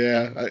about. Oh,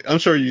 yeah. I'm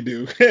sure you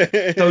do. So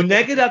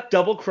Negaduck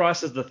double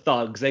crosses the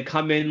thugs. They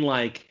come in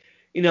like,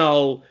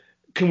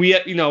 can we,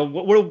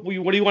 what do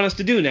you want us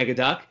to do,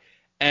 Negaduck?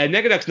 And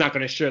Negaduck's not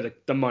going to share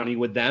the money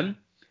with them.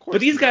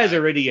 But these guys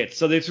are idiots,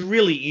 so it's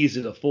really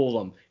easy to fool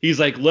them. He's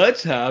like,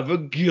 let's have a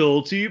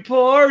guilty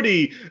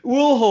party.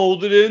 We'll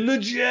hold it in the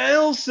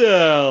jail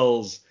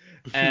cells.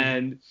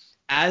 And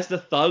as the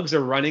thugs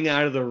are running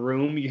out of the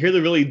room, you hear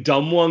the really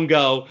dumb one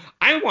go,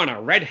 I want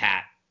a red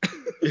hat.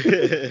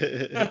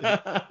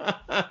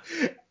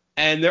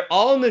 And they're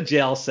all in the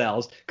jail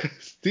cells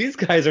because these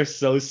guys are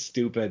so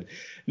stupid.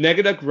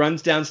 Negaduck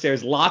runs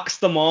downstairs, locks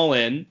them all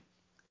in,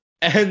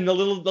 and the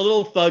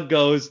little thug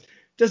goes,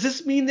 does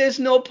this mean there's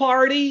no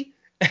party?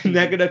 And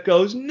Negaduck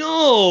goes,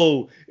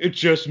 no, it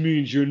just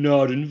means you're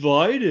not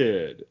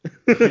invited.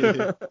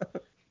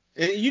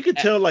 And you could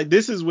tell, like,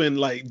 this is when,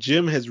 like,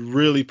 Jim has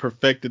really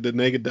perfected the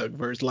Negaduck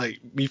verse. Like,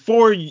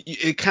 before,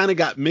 it kind of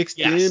got mixed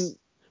in,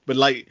 but,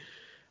 like,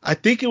 I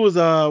think it was,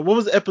 what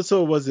was the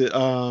episode? Was it,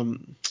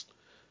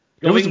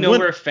 Going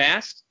Nowhere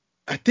Fast?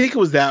 I think it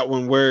was that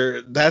one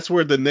where that's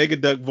where the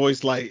Negaduck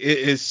voice, like,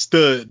 it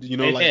stood,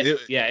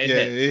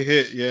 It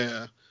hit,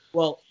 yeah.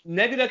 Well,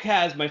 Negaduck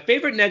has, my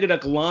favorite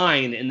Negaduck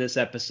line in this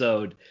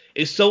episode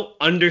is so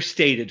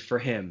understated for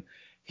him.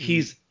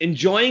 He's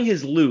enjoying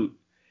his loot,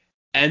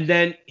 and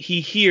then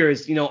he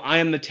hears, I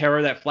am the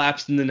terror that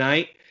flaps in the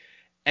night,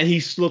 and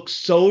he looks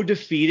so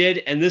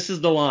defeated, and this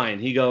is the line.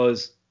 He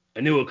goes,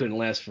 I knew it couldn't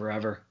last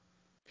forever.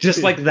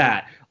 Just like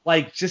that.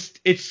 Like,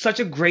 it's such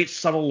a great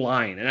subtle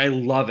line, and I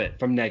love it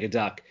from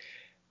Negaduck.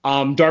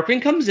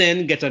 Darkwing comes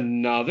in, gets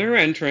another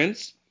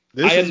entrance.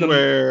 This is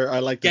where I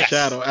like the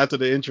shadow after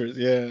the entrance,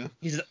 yeah.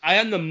 He says, I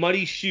am the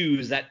muddy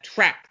shoes that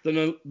track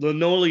the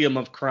linoleum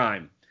of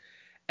crime.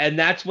 And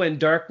that's when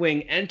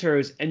Darkwing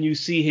enters, and you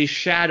see his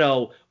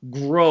shadow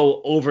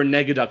grow over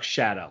Negaduck's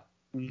shadow.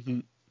 Mm-hmm.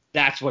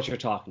 That's what you're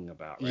talking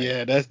about, right?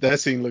 Yeah, that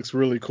scene looks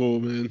really cool,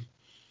 man.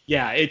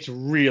 Yeah, it's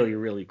really,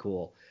 really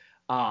cool.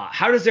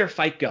 How does their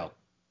fight go?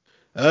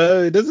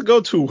 It doesn't go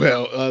too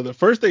well. The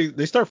first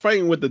they start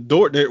fighting with the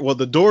door. Well,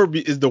 the door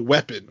is the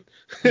weapon.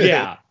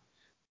 Yeah.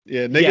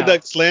 Yeah,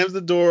 Negaduck slams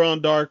the door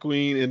on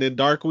Darkwing, and then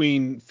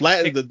Darkwing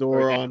flattens the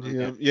door on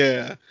him.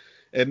 Yeah.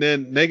 And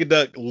then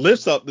Negaduck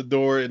lifts up the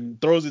door and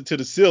throws it to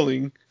the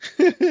ceiling.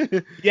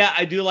 Yeah,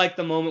 I do like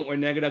the moment where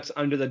Negaduck's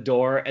under the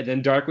door, and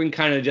then Darkwing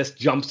kind of just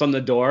jumps on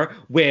the door.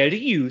 Where do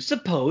you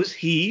suppose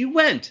he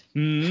went?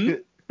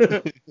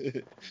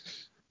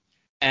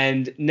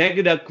 And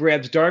Negaduck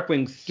grabs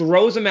Darkwing,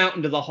 throws him out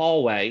into the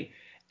hallway.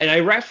 And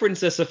I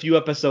referenced this a few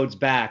episodes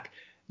back.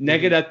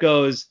 Negaduck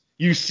goes,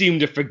 you seem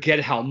to forget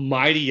how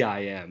mighty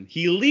I am.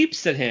 He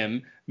leaps at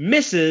him,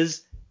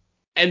 misses,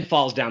 and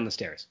falls down the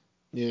stairs.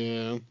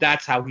 Yeah.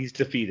 That's how he's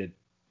defeated.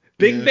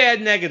 Big bad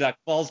Negaduck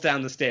falls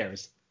down the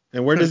stairs.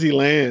 And where does he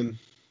land?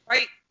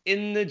 Right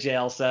in the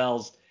jail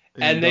cells.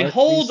 And they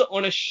hold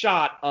on a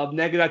shot of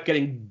Negaduck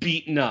getting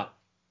beaten up.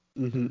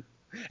 Mm-hmm.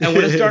 And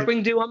what does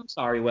Darkwing do? I'm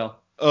sorry, Will.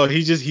 Oh,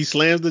 he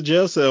slams the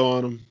jail cell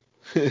on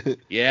him.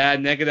 Yeah,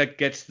 Negaduck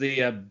gets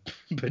the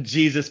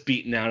bejesus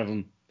beaten out of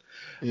him.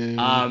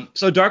 Yeah.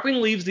 So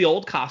Darkwing leaves the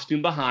old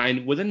costume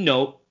behind with a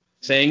note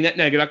saying that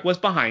Negaduck was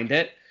behind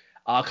it.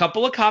 A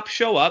couple of cops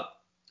show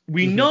up.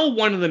 We know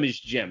one of them is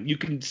Jim. You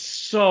can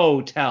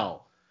so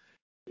tell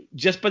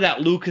just by that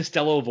Lou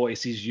Costello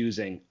voice he's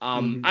using.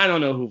 I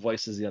don't know who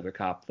voices the other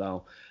cop,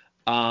 though.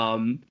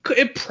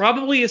 It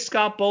probably is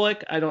Scott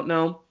Bullock. I don't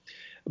know.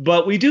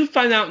 But we do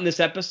find out in this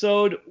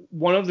episode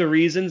one of the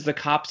reasons the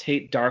cops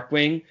hate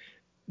Darkwing.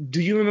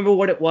 Do you remember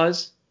what it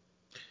was?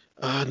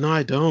 No,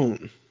 I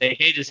don't. They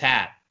hate his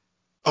hat.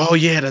 Oh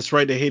yeah, that's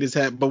right. They hate his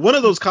hat. But one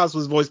of those cops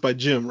was voiced by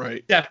Jim,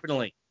 right?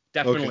 Definitely.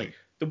 Definitely. Okay.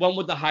 The one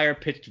with the higher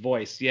pitched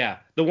voice. Yeah.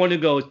 The one who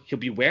goes, he'll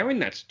be wearing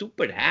that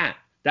stupid hat.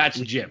 That's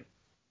Mhm. Jim.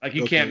 Like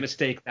you can't Okay.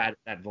 mistake that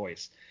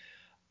voice.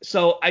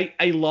 So I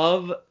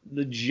love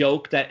the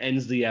joke that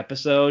ends the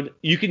episode.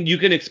 You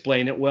can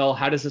explain it, Will.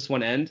 How does this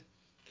one end?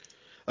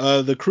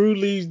 The crew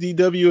leaves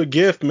DW a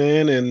gift,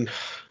 man, and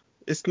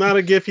it's not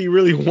a gift he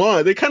really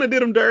wanted. They kind of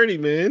did him dirty,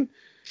 man.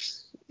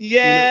 You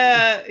know,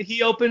 Yeah,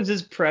 he opens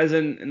his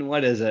present, and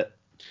what is it?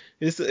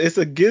 it's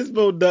a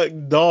Gizmo Duck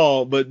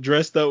doll, but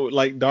dressed up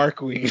like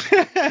Darkwing.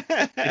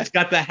 It's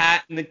got the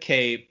hat and the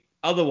cape.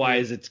 Yeah,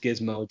 Otherwise, it's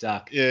Gizmo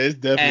Duck. yeah, it's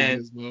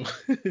definitely And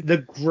Gizmo. the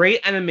great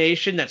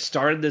animation that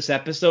started this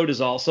episode is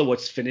also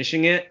what's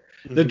finishing it.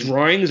 The Hmm.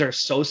 drawings are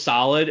so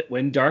solid.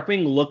 When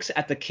Darkwing looks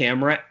at the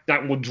camera,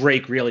 not well,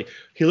 Drake really,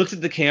 he looks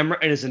at the camera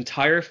and his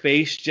entire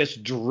face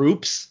just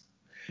droops.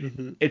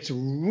 Hmm. It's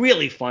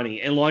really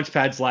funny. And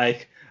Launchpad's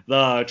like,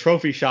 the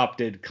trophy shop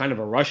did kind of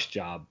a rush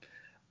job.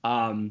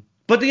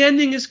 But the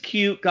ending is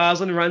cute.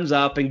 Goslin runs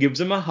up and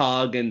gives him a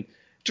hug, and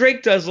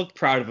Drake does look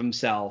proud of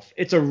himself.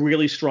 It's a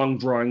really strong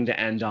drawing to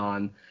end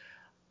on.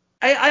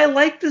 I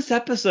like this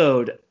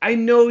episode. I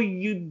know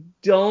you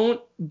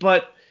don't,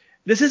 but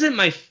this isn't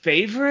my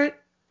favorite,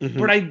 Hmm.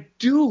 but I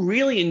do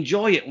really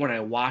enjoy it when I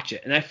watch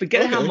it. And I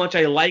forget how Okay. much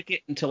I like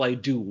it until I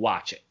do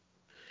watch it.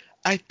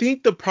 I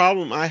think the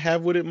problem I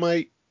have with it,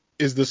 Mike,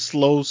 is the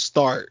slow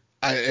start.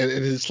 And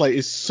it's like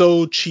it's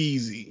so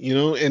cheesy,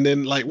 And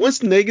then like once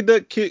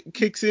Negaduck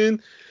kicks in,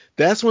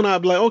 that's when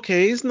I'm like,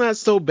 okay, it's not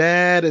so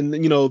bad. And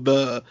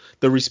the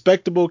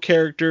respectable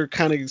character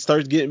kind of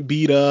starts getting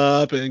beat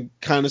up and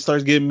kind of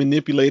starts getting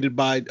manipulated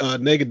by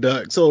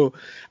Negaduck. So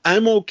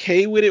I'm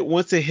okay with it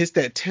once it hits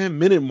that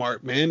 10-minute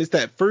mark, man. It's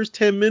that first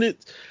 10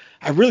 minutes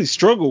I really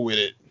struggle with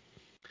it.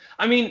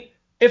 I mean,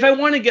 if I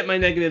want to get my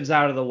negatives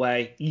out of the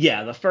way,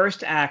 yeah, the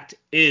first act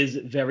is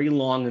very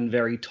long and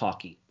very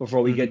talky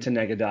before we get Hmm. to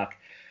Negaduck.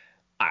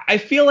 I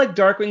feel like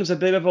Darkwing's a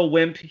bit of a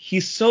wimp.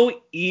 He's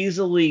so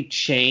easily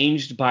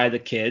changed by the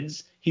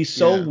kids. He's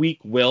so Yeah.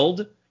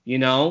 weak-willed, you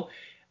know?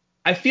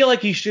 I feel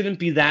like he shouldn't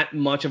be that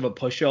much of a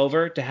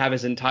pushover to have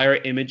his entire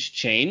image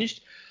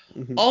changed.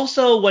 Hmm.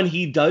 Also, when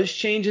he does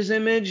change his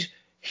image,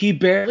 he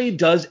barely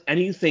does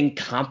anything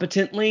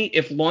competently.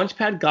 If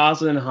Launchpad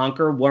Goslin and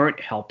Honker weren't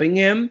helping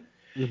him,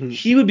 Hmm.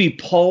 he would be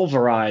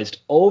pulverized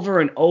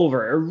over and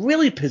over. It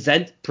really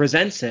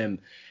presents him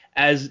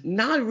as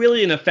not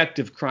really an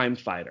effective crime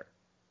fighter.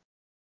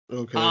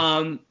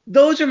 Okay.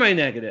 Those are my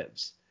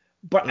negatives.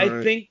 But All I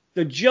right. think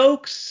the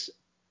jokes,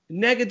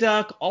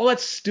 Negaduck, all that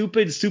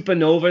stupid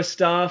supernova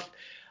stuff,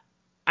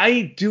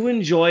 I do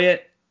enjoy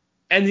it.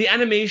 And the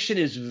animation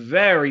is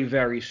very,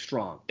 very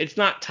strong. It's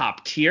not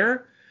top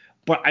tier,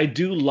 but I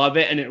do love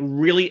it, and it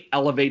really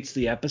elevates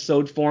the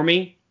episode for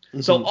me.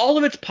 So Hmm. all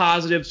of its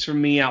positives for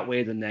me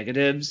outweigh the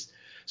negatives.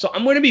 So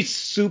I'm going to be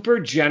super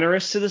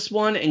generous to this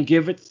one and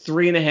give it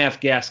 3.5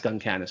 gas gun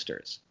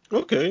canisters.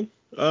 Okay.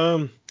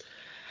 Um,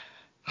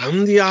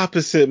 I'm the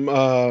opposite,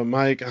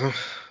 Mike.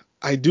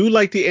 I do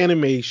like the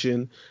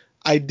animation.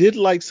 I did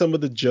like some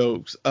of the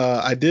jokes.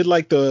 I did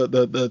like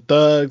the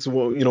thugs.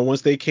 Well,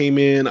 once they came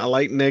in, I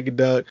like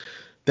Negaduck.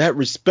 That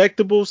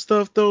respectable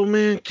stuff, though,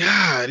 man.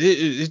 God,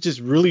 it just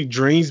really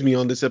drains me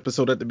on this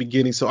episode at the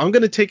beginning. So I'm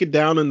gonna take it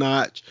down a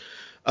notch.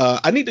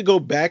 I need to go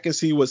back and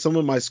see what some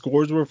of my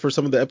scores were for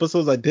some of the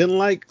episodes I didn't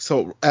like.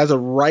 So as of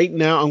right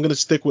now, I'm gonna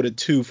stick with a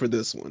 2 for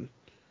this one.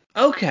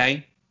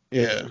 Okay,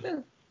 Yeah.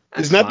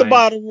 It's that's not the fine.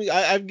 bottom.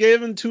 I've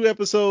given 2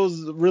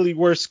 episodes really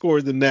worse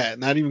scores than that.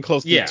 Not even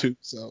close to Yeah. 2.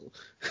 So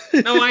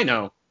No, I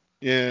know.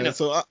 I yeah. know.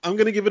 So I'm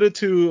gonna give it a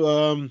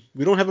 2.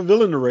 We don't have a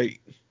villain to rate.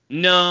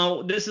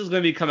 No, this is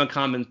going to become a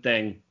common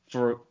thing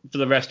for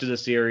the rest of the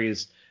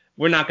series.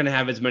 We're not going to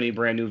have as many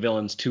brand new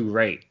villains to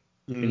rate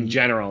in Mhm.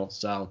 general,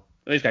 so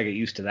at least I get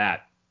used to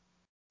that.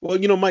 Well,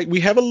 Mike,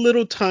 we have a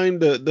little time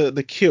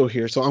to kill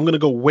here, so I'm gonna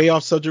go way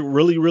off subject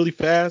really, really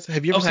fast.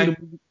 Okay.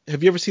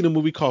 Have you ever seen a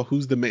movie called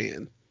Who's the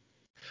Man?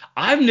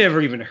 I've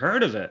never even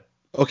heard of it.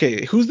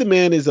 Okay, Who's the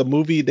Man is a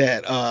movie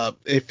that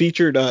it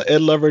featured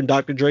Ed Lover and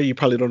Dr. Dre. You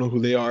probably don't know who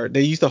they are.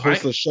 They used to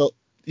host I a show.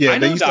 Yeah, I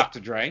they know used to. Dr.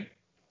 Dre.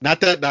 Not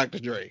that Dr.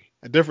 Dre,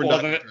 a different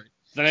Well, Dr.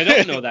 then I Dre.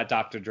 don't know that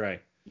Dr. Dre.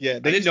 Yeah, I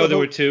they didn't used know to there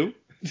were host. two.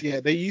 Yeah,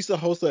 they used to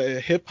host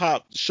a hip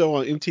hop show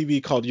on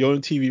MTV called Yo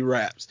MTV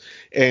Raps,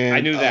 I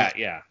and knew that,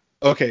 yeah.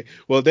 okay,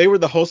 well they were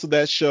the host of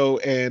that show,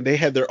 and they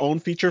had their own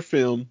feature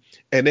film,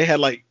 and they had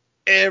like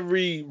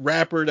every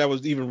rapper that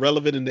was even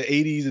relevant in the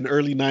 80s and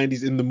early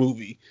 90s in the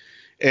movie.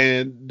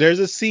 And there's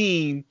a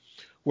scene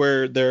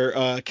where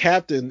their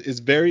captain is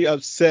very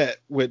upset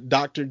with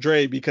Dr.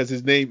 Dre because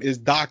his name is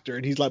Doctor,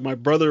 and he's like, my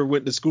brother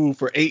went to school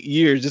for 8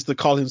 years just to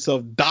call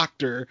himself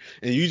Doctor,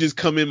 and you just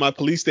come in my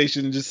police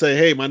station and just say,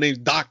 hey, my name's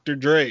Dr.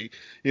 Dre,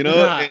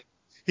 And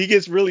he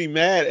gets really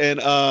mad, and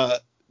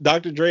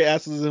Dr. Dre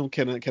asks him,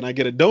 can I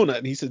get a donut?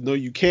 And he says, no,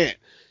 you can't.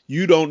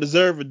 you don't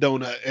deserve a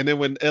donut. And then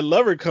when Ed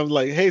Lover comes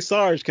like, hey,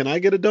 Sarge, can I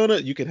get a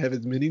donut? You can have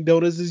as many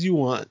donuts as you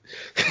want.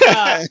 So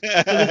this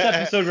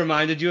episode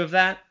reminded you of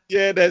that?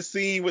 Yeah, that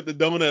scene with the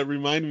donut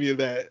reminded me of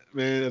that,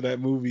 man, of that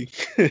movie.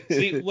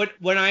 See,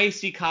 when I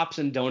see cops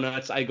and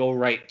donuts, I go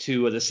right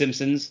to The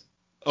Simpsons,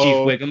 Chief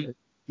Oh, Wiggum.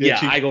 yeah, Yeah,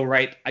 Chief. I go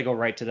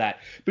right to that.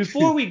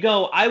 Before we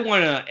go, I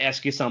want to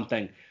ask you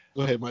something.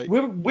 Go ahead, Mike.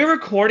 We're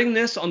recording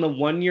this on the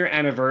 1 year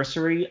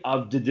anniversary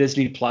of the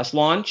Disney Plus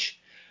launch.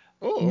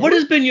 Oh, all right.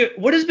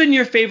 What has been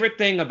your favorite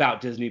thing about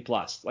Disney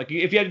Plus? Like,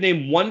 if you had to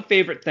name one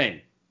favorite thing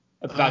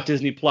Uh, about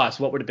Disney Plus,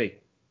 what would it be?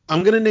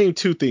 I'm gonna name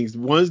two things.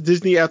 One's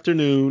Disney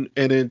Afternoon,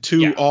 and then two,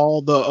 Yeah,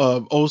 all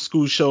the old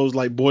school shows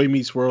like Boy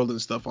Meets World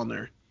and stuff on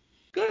there.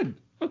 good.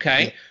 Yeah.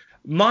 Okay.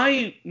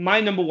 My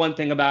number one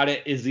thing about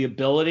it is the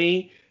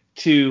ability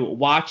to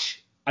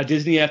watch a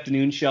Disney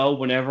afternoon show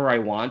whenever I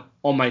want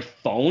on my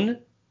phone.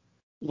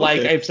 Like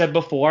Okay. I've said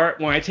before,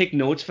 when I take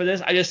notes for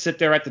this, I just sit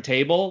there at the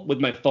table with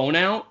my phone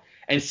out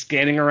and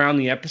scanning around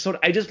the episode.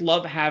 I just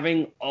love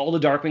having all the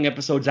Darkwing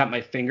episodes at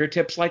my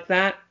fingertips like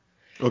that.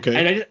 Okay.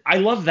 And I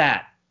love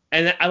that.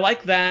 And I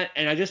like that,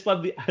 and I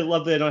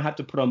love that I don't have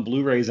to put on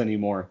Blu-rays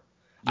anymore.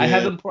 Yeah.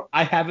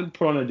 I haven't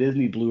put on a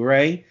Disney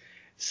Blu-ray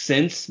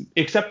since,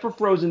 except for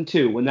Frozen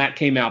 2 when that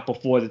came out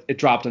before it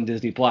dropped on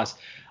Disney Plus.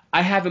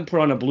 I haven't put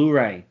on a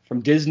Blu-ray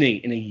from Disney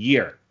in a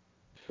year.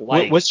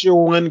 Like What's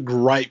your one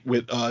gripe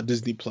with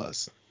Disney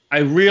Plus?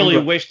 I One really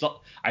gripe. wish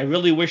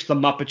the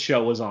Muppet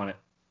Show was on it.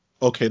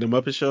 Okay, The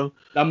Muppet Show.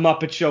 The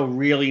Muppet Show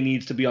really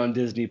needs to be on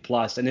Disney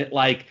Plus, and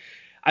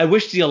I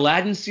wish the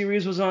Aladdin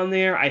series was on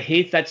there. I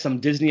hate that some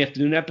Disney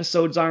Afternoon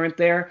episodes aren't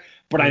there,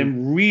 but Mhm.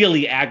 I'm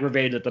really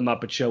aggravated that the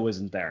Muppet Show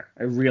isn't there.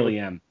 I really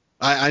am.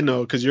 I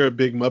know because you're a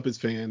big Muppets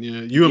fan.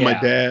 Yeah, you and my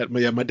Yeah. dad.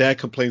 Yeah, my dad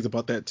complains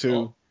about that too.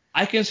 Well,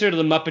 I consider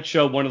the Muppet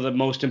Show one of the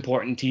most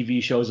important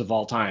TV shows of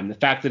all time. The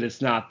fact that it's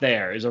not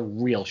there is a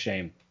real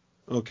shame.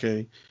 Okay.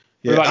 What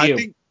Yeah, about I you?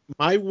 think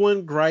my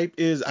one gripe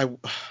is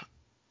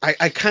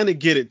I kind of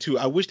get it too.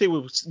 I wish they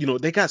would,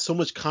 they got so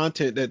much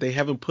content that they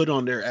haven't put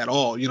on there at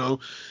all,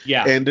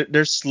 Yeah, and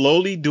they're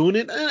slowly doing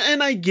it.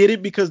 And I get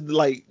it because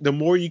like the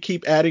more you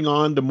keep adding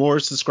on, the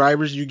more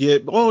subscribers you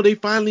get. Oh, they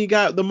finally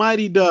got the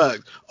Mighty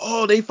Ducks.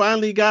 Oh, they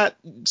finally got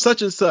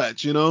such and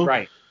such.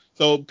 right.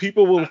 So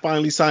people will Uh,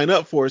 finally sign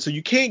up for it. So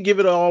you can't give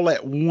it all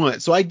at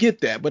once. So I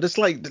get that, but it's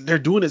like they're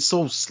doing it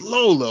so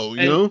slow though, you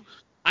And know?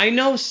 I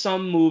know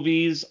some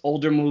movies,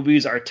 older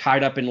movies, are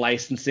tied up in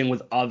licensing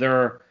with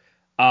other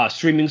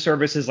streaming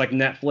services like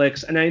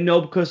Netflix. And I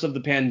know because of the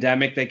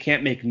pandemic, they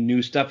can't make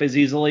new stuff as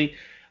easily.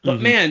 But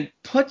Hmm. man,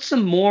 put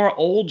some more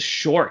old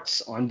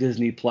shorts on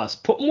Disney Plus.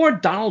 Put more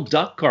Donald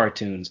Duck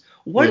cartoons.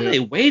 What are Yeah. they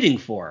waiting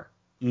for?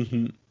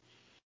 Hmm.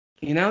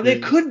 There Yeah.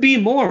 could be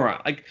more.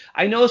 Like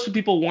I know some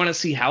people want to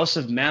see House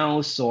of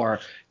Mouse or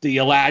the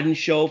Aladdin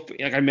show,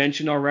 like I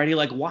mentioned already.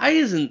 Like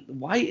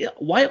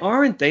why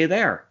aren't they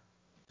there?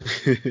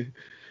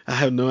 I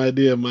have no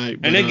idea, Mike,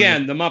 And but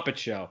again, the Muppet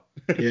Show.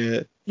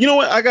 yeah. You know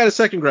what? I got a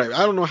second gripe.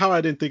 I don't know how I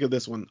didn't think of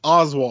this one.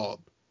 Oswald.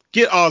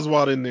 Get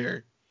Oswald in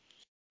there.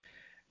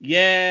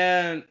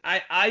 Yeah,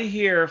 I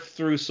hear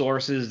through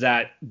sources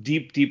that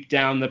deep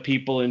down the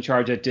people in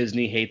charge at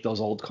Disney hate those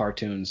old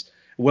cartoons.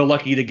 We're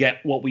lucky to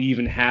get what we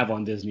even have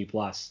on Disney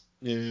Plus.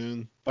 Yeah.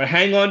 But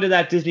hang on to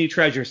that Disney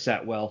treasure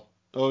set, Will.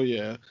 Oh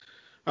yeah.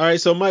 All right,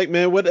 so Mike,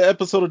 man, what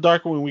episode of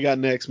Darkwing we got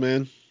next,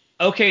 man?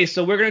 Okay,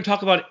 so we're going to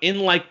talk about In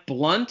Like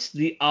Blunt,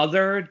 the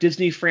other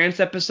Disney France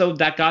episode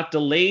that got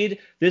delayed.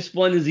 This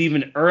one is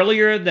even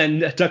earlier than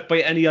Duck by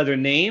Any Other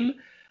Name.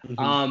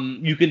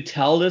 Hmm. You can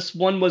tell this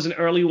one was an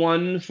early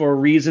one for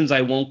reasons I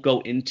won't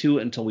go into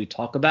until we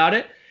talk about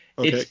it.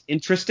 Okay. It's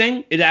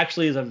interesting. It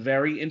actually is a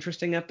very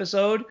interesting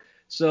episode.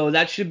 So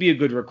that should be a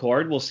good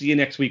record. We'll see you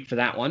next week for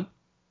that one.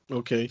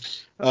 Okay.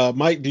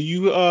 Mike, do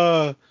you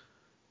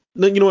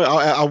no, you know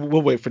what?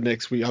 We'll wait for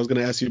next week. I was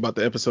gonna ask you about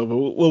the episode, but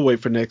we'll wait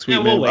for next Yeah,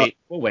 week, we'll man. wait.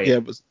 We'll wait. Yeah.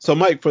 So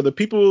Mike, for the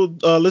people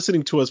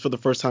listening to us for the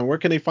first time, where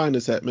can they find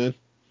us at, man?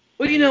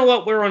 Well, you know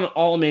what? We're on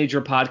all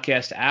major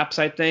podcast apps,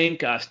 I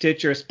think.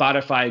 Stitcher,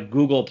 Spotify,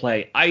 Google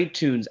Play,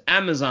 iTunes,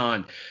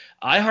 Amazon,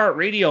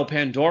 iHeartRadio,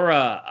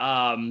 Pandora,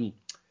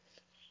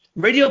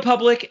 Radio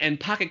Public, and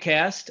Pocket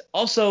Cast.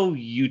 Also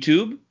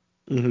YouTube.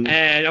 Hmm.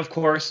 And, of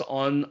course,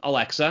 on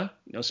Alexa.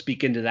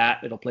 Speak into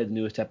that. It'll play the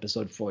newest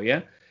episode for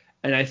you.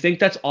 And I think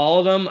that's all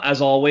of them.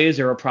 As always,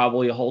 there are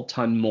probably a whole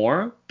ton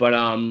more. But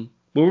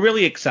we're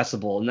really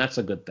accessible, and that's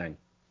a good thing.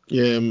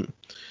 Yeah.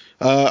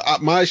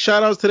 My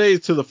shout outs today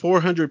is to the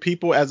 400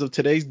 people as of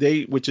today's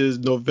date, which is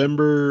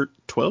November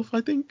 12th,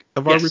 I think,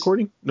 of our Yes.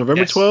 recording.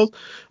 November Yes.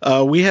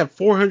 12th. We have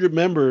 400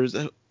 members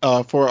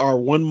for our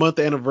 1 month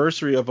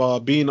anniversary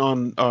of being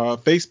on our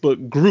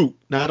Facebook group,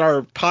 not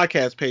our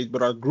podcast page,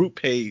 but our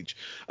group page.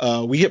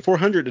 We hit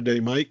 400 today,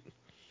 Mike.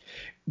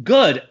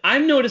 Good.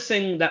 I'm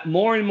noticing that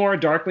more and more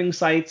Darkwing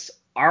sites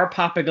are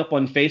popping up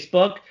on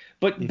Facebook,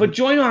 but Mhm.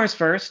 join ours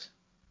first.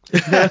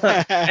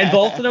 And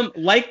both of them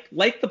like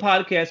the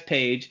podcast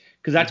page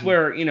because that's Mhm.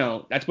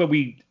 where that's where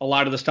we a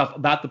lot of the stuff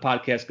about the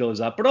podcast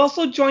goes up. But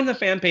also join the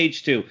fan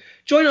page too.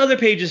 Join other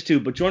pages too,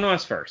 but join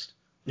us first.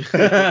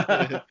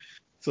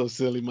 So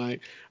silly,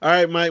 Mike. All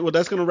right, Mike. Well,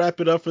 that's gonna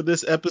wrap it up for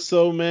this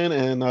episode, man.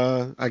 And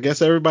I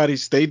guess everybody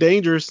stay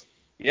dangerous.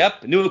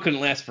 Yep, knew it couldn't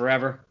last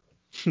forever.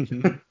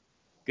 Good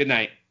Good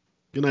night.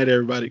 night,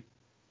 everybody.